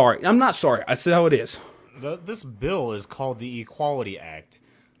 I'm sorry. I'm not sorry. I said how it is. This bill is called the Equality Act.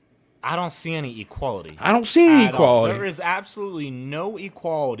 I don't see any equality. I don't see any equality. There is absolutely no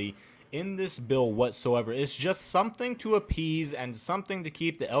equality in this bill whatsoever. It's just something to appease and something to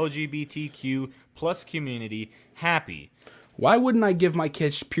keep the LGBTQ plus community happy. Why wouldn't I give my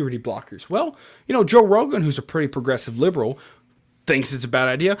kids puberty blockers? Well, Joe Rogan, who's a pretty progressive liberal, thinks it's a bad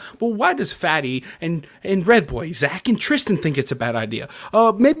idea. Well, why does Fatty and Red Boy, Zach and Tristan think it's a bad idea?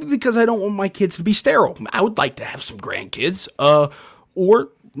 Maybe because I don't want my kids to be sterile. I would like to have some grandkids. Or,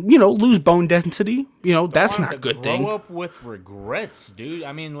 lose bone density. That's not a good thing. Grow up with regrets, dude.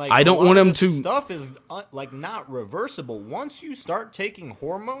 I mean, I don't want them to. Stuff is not reversible. Once you start taking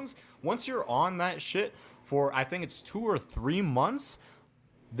hormones, once you're on that shit for, I think it's 2 or 3 months,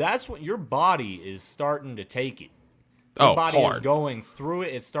 that's when your body is starting to take it. Your body hard. is going through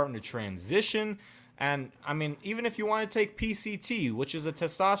it. It's starting to transition. And I mean, even if you want to take PCT, which is a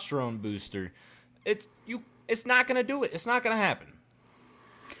testosterone booster, it's not going to do it. It's not going to happen.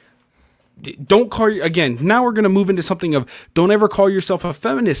 Don't call again. Now we're going to move into something of don't ever call yourself a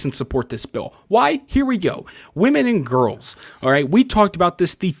feminist and support this bill. Why? Here we go. Women and girls. All right. We talked about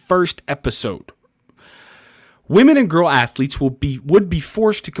this the first episode. Women and girl athletes would be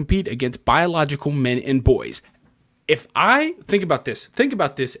forced to compete against biological men and boys. If I think about this,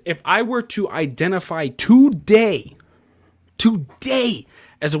 if I were to identify today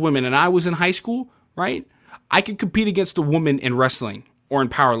as a woman and I was in high school, right? I could compete against a woman in wrestling or in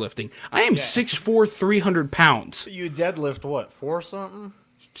powerlifting. I am 6'4", 300 pounds. You deadlift what, 4 something?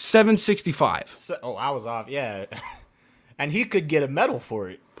 765. I was off, yeah. And he could get a medal for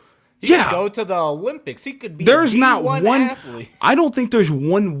it. He could go to the Olympics. He could be there's not one athlete. I don't think there's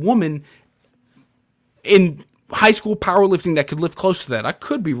one woman in high school powerlifting that could lift close to that. I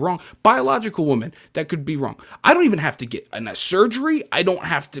could be wrong. Biological woman, that could be wrong. I don't even have to get a surgery. I don't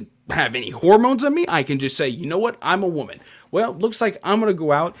have to have any hormones in me. I can just say, you know what? I'm a woman. Well, looks like I'm going to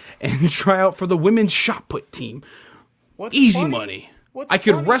go out and try out for the women's shot put team. Easy money. I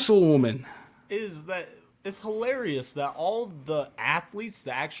could wrestle a woman. Is that it's hilarious that all the athletes,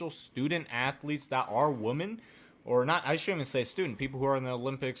 the actual student athletes that are women, or not, I shouldn't even say student, people who are in the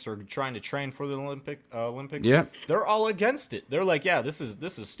Olympics or trying to train for the Olympics, they're all against it. They're like, yeah, this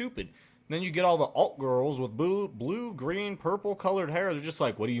is stupid. And then you get all the alt girls with blue, green, purple colored hair. They're just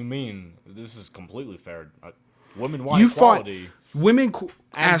like, what do you mean? This is completely fair. Women want equality. Women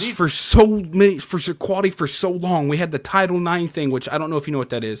asked for equality for so long. We had the Title IX thing, which I don't know if you know what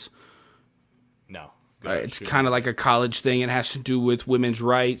that is. No. It's kind of like a college thing. It has to do with women's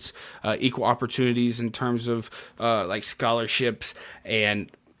rights, equal opportunities in terms of like scholarships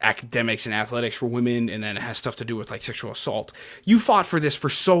and academics and athletics for women, and then it has stuff to do with like sexual assault. You fought for this for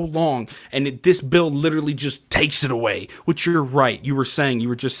so long, and this bill literally just takes it away, which you're right. You were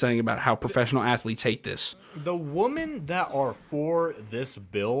just saying about how professional athletes hate this. The women that are for this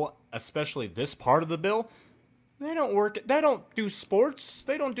bill, especially this part of the bill, they don't do sports,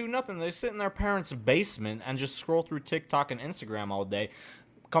 they don't do nothing. They sit in their parents' basement and just scroll through TikTok and Instagram all day,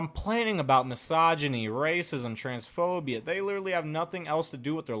 complaining about misogyny, racism, transphobia. They literally have nothing else to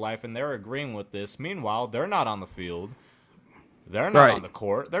do with their life, and they're agreeing with this. Meanwhile, they're not on the field. They're not on the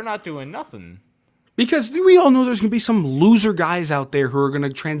court. They're not doing nothing. Because we all know there's going to be some loser guys out there who are going to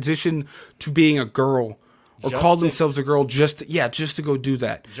transition to being a girl or call themselves a girl just to go do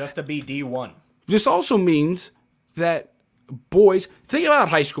that. Just to be D1. This also means that boys, think about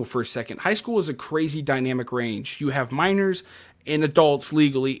high school for a second. High school is a crazy dynamic range. You have minors and adults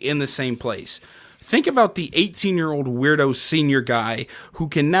legally in the same place. Think about the 18-year-old weirdo senior guy who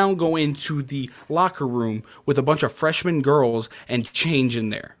can now go into the locker room with a bunch of freshman girls and change in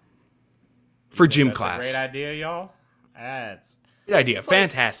there for gym class. That's a great idea, y'all. That's great idea.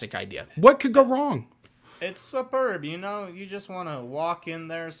 Fantastic idea. What could go wrong? It's superb, you know. You just want to walk in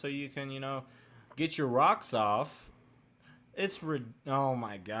there so you can, get your rocks off. Oh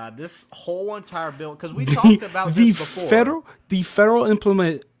my God, this whole entire bill, because we talked about this before. The federal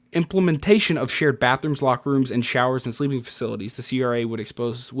implementation of shared bathrooms, locker rooms, and showers and sleeping facilities, the CRA would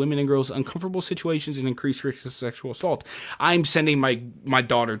expose women and girls to uncomfortable situations and increase risks of sexual assault. I'm sending my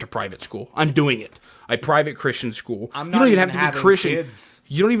daughter to private school. I'm doing it. A private Christian school. I'm not even having Christian. Kids.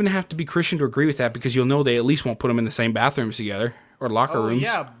 You don't even have to be Christian to agree with that, because you'll know they at least won't put them in the same bathrooms together or locker rooms.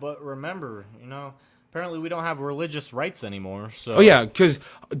 Yeah, but remember, apparently we don't have religious rights anymore. So. Oh, yeah, because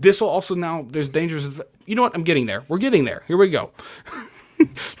this will also now, there's dangers. You know what? I'm getting there. We're getting there. Here we go. Here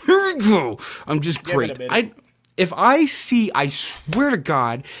we go. I'm just great. If I swear to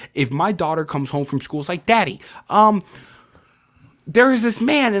God, if my daughter comes home from school, it's like, Daddy, there is this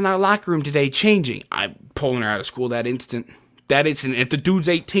man in our locker room today changing. I'm pulling her out of school that instant. If the dude's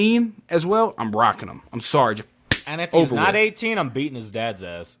 18 as well, I'm rocking him. I'm sorry. And if he's not 18, I'm beating his dad's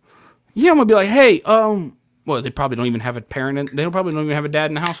ass. Yeah, I'm gonna be like, hey, well, they probably don't even have a parent. They probably don't even have a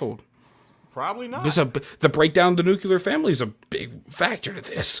dad in the household. Probably not. The breakdown of the nuclear family is a big factor to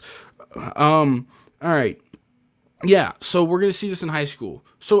this. All right. Yeah, so we're going to see this in high school.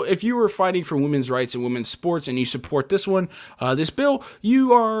 So if you were fighting for women's rights and women's sports and you support this one, this bill,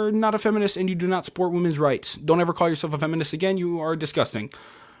 you are not a feminist and you do not support women's rights. Don't ever call yourself a feminist again. You are disgusting.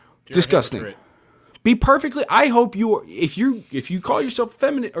 Disgusting. Be perfectly. I hope you are. If you call yourself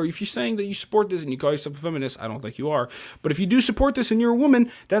feminist, or if you're saying that you support this and you call yourself a feminist, I don't think you are. But if you do support this and you're a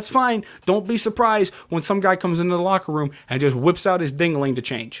woman, that's fine. Don't be surprised when some guy comes into the locker room and just whips out his dingling to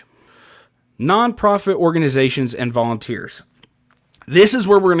change. Non-profit organizations and volunteers. This is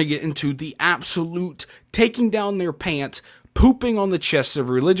where we're going to get into the absolute taking down their pants pooping on the chests of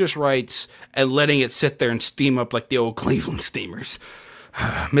religious rights and letting it sit there and steam up like the old Cleveland steamers.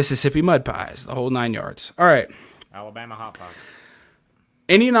 Mississippi mud pies, the whole 9 yards. All right. Alabama hot pocket.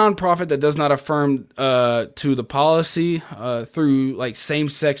 Any nonprofit that does not affirm to the policy through like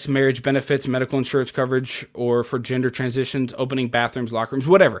same-sex marriage benefits, medical insurance coverage, or for gender transitions, opening bathrooms, locker rooms,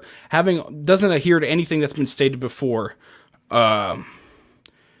 whatever, doesn't adhere to anything that's been stated before,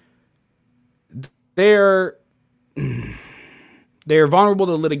 they're vulnerable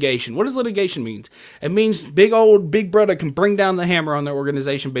to litigation. What does litigation mean? It means big brother can bring down the hammer on their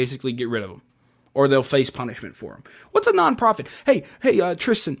organization, basically get rid of them, or they'll face punishment for them. What's a nonprofit? Hey,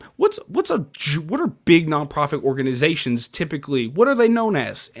 Tristan, what are big nonprofit organizations typically? What are they known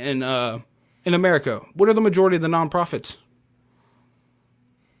as in America? What are the majority of the nonprofits?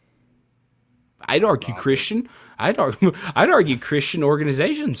 I'd argue Christian. I'd argue Christian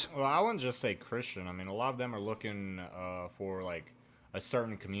organizations. Well, I wouldn't just say Christian. I mean, a lot of them are looking for like a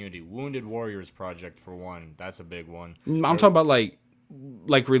certain community. Wounded Warriors Project, for one. That's a big one. I'm talking about like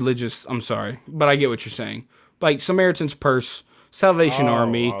religious. I'm sorry, but I get what you're saying. Like Samaritan's Purse, Salvation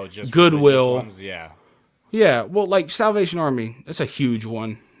Army, Goodwill. Ones, yeah. Yeah. Well, like Salvation Army, that's a huge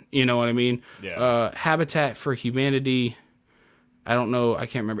one. You know what I mean? Yeah. Habitat for Humanity. I don't know. I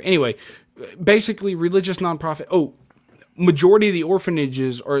can't remember. Anyway, basically religious nonprofit. Oh, majority of the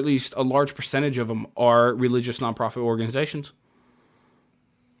orphanages, or at least a large percentage of them, are religious nonprofit organizations.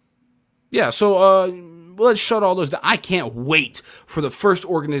 Yeah, so let's shut all those down. I can't wait for the first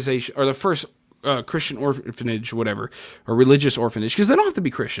organization, or the first Christian orphanage, whatever, or religious orphanage, because they don't have to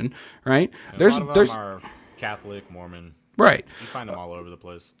be Christian, right? A lot of them are Catholic, Mormon. Right. You find them all over the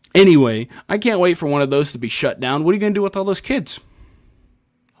place. Anyway, I can't wait for one of those to be shut down. What are you going to do with all those kids?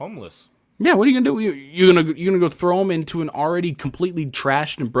 Homeless. Yeah, what are you gonna do? You're gonna go throw them into an already completely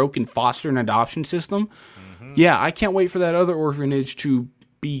trashed and broken foster and adoption system? Mm-hmm. Yeah, I can't wait for that other orphanage to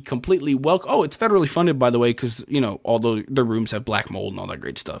be completely welcome. Oh, it's federally funded, by the way, because all the rooms have black mold and all that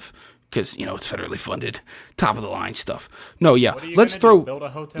great stuff. Because it's federally funded, top of the line stuff. No, yeah, build a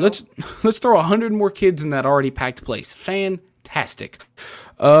hotel? let's throw 100 more kids in that already packed place. Fantastic.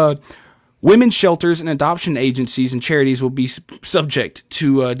 Women's shelters and adoption agencies and charities will be subject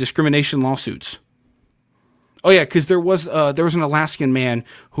to discrimination lawsuits. Oh yeah, because there was an Alaskan man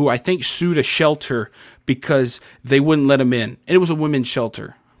who I think sued a shelter because they wouldn't let him in, and it was a women's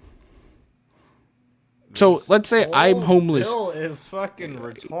shelter. So let's say I'm homeless. Bill is fucking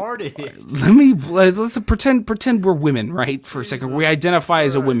retarded. Let's pretend we're women, right? For a second, we identify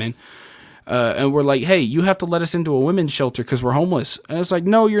as a woman. And we're like, hey, you have to let us into a women's shelter because we're homeless. And it's like,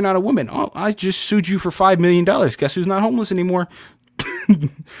 no, you're not a woman. Oh, I just sued you for $5 million. Guess who's not homeless anymore?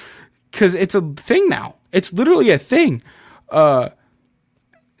 Because it's a thing now. It's literally a thing. HR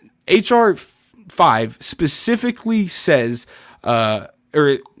 5 specifically says,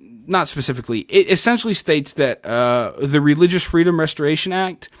 or not specifically, it essentially states that the Religious Freedom Restoration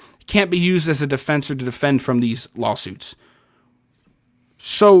Act can't be used as a defense or to defend from these lawsuits.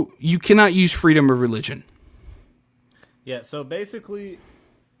 So you cannot use freedom of religion. Yeah, so basically,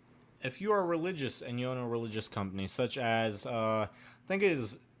 if you are religious and you own a religious company, such as, I think it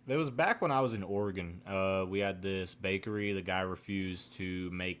was back when I was in Oregon, we had this bakery. The guy refused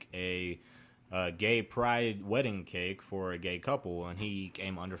to make a gay pride wedding cake for a gay couple, and he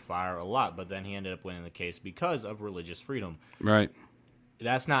came under fire a lot, but then he ended up winning the case because of religious freedom. Right.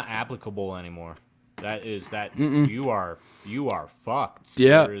 That's not applicable anymore. You are fucked.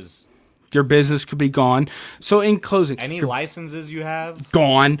 Yeah. Your business could be gone. So in closing, any licenses you have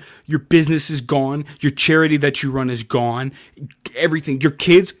gone. Your business is gone. Your charity that you run is gone. Everything. Your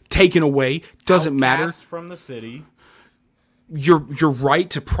kids taken away. Doesn't matter. From the city. Your right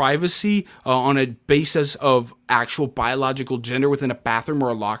to privacy on a basis of actual biological gender within a bathroom or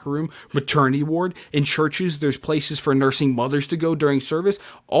a locker room, maternity ward, in churches, there's places for nursing mothers to go during service.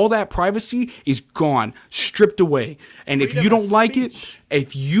 All that privacy is gone, stripped away. And freedom if you don't like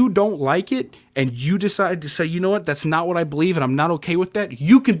it, and you decide to say, you know what, that's not what I believe and I'm not okay with that,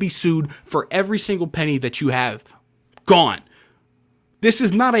 you can be sued for every single penny that you have. Gone. This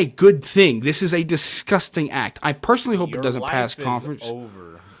is not a good thing. This is a disgusting act. I personally hope it doesn't pass conference.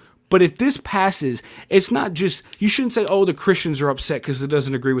 Over. But if this passes, it's not just, you shouldn't say, oh, the Christians are upset because it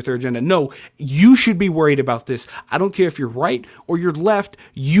doesn't agree with their agenda. No, you should be worried about this. I don't care if you're right or you're left,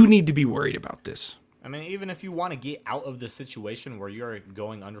 you need to be worried about this. I mean, even if you want to get out of the situation where you're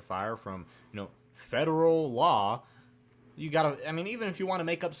going under fire from, federal law, you gotta, even if you want to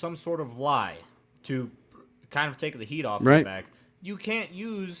make up some sort of lie to kind of take the heat off your back, you can't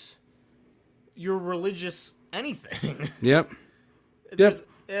use your religious anything. Yep.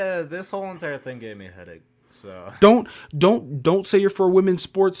 Yeah, this whole entire thing gave me a headache. So don't say you're for women's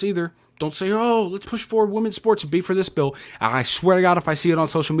sports either. Don't say, oh, let's push forward women's sports and be for this bill. I swear to God, if I see it on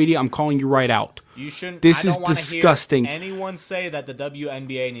social media, I'm calling you right out. You shouldn't. This is disgusting. Anyone say that the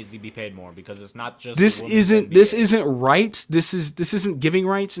WNBA needs to be paid more because it's not just this isn't rights. This isn't giving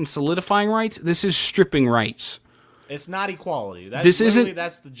rights and solidifying rights. This is stripping rights. It's not equality. That's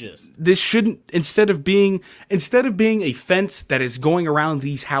the gist. This shouldn't instead of being a fence that is going around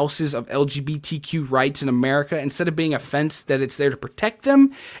these houses of LGBTQ rights in America, instead of being a fence that it's there to protect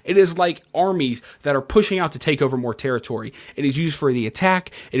them, it is like armies that are pushing out to take over more territory. It is used for the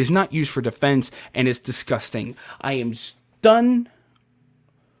attack. It is not used for defense, and it's disgusting. I am done.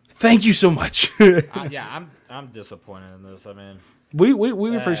 Thank you so much. I'm disappointed in this. I mean,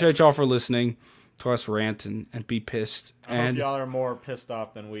 we appreciate y'all for listening to us rant and be pissed. I hope y'all are more pissed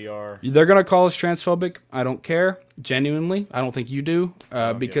off than we are. They're gonna call us transphobic. I don't care. Genuinely, I don't think you do.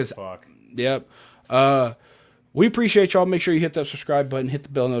 Because yep. We appreciate y'all. Make sure you hit that subscribe button, hit the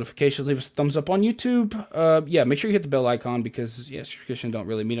bell notification, leave us a thumbs up on YouTube. Make sure you hit the bell icon because subscription don't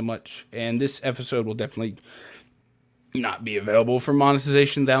really mean much. And this episode will definitely not be available for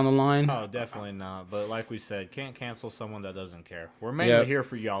monetization down the line. Oh, definitely not. But like we said, can't cancel someone that doesn't care. We're mainly here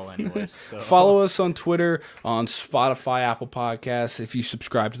for y'all anyways. So. Follow us on Twitter, on Spotify, Apple Podcasts. If you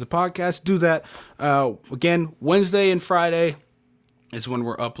subscribe to the podcast, do that. Again, Wednesday and Friday is when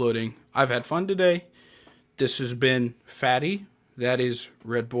we're uploading. I've had fun today. This has been Fatty. That is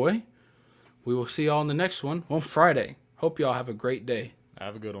Red Boy. We will see y'all in the next one on Friday. Hope y'all have a great day.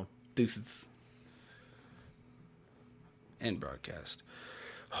 Have a good one. Deuces. End broadcast.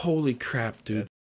 Holy crap, dude.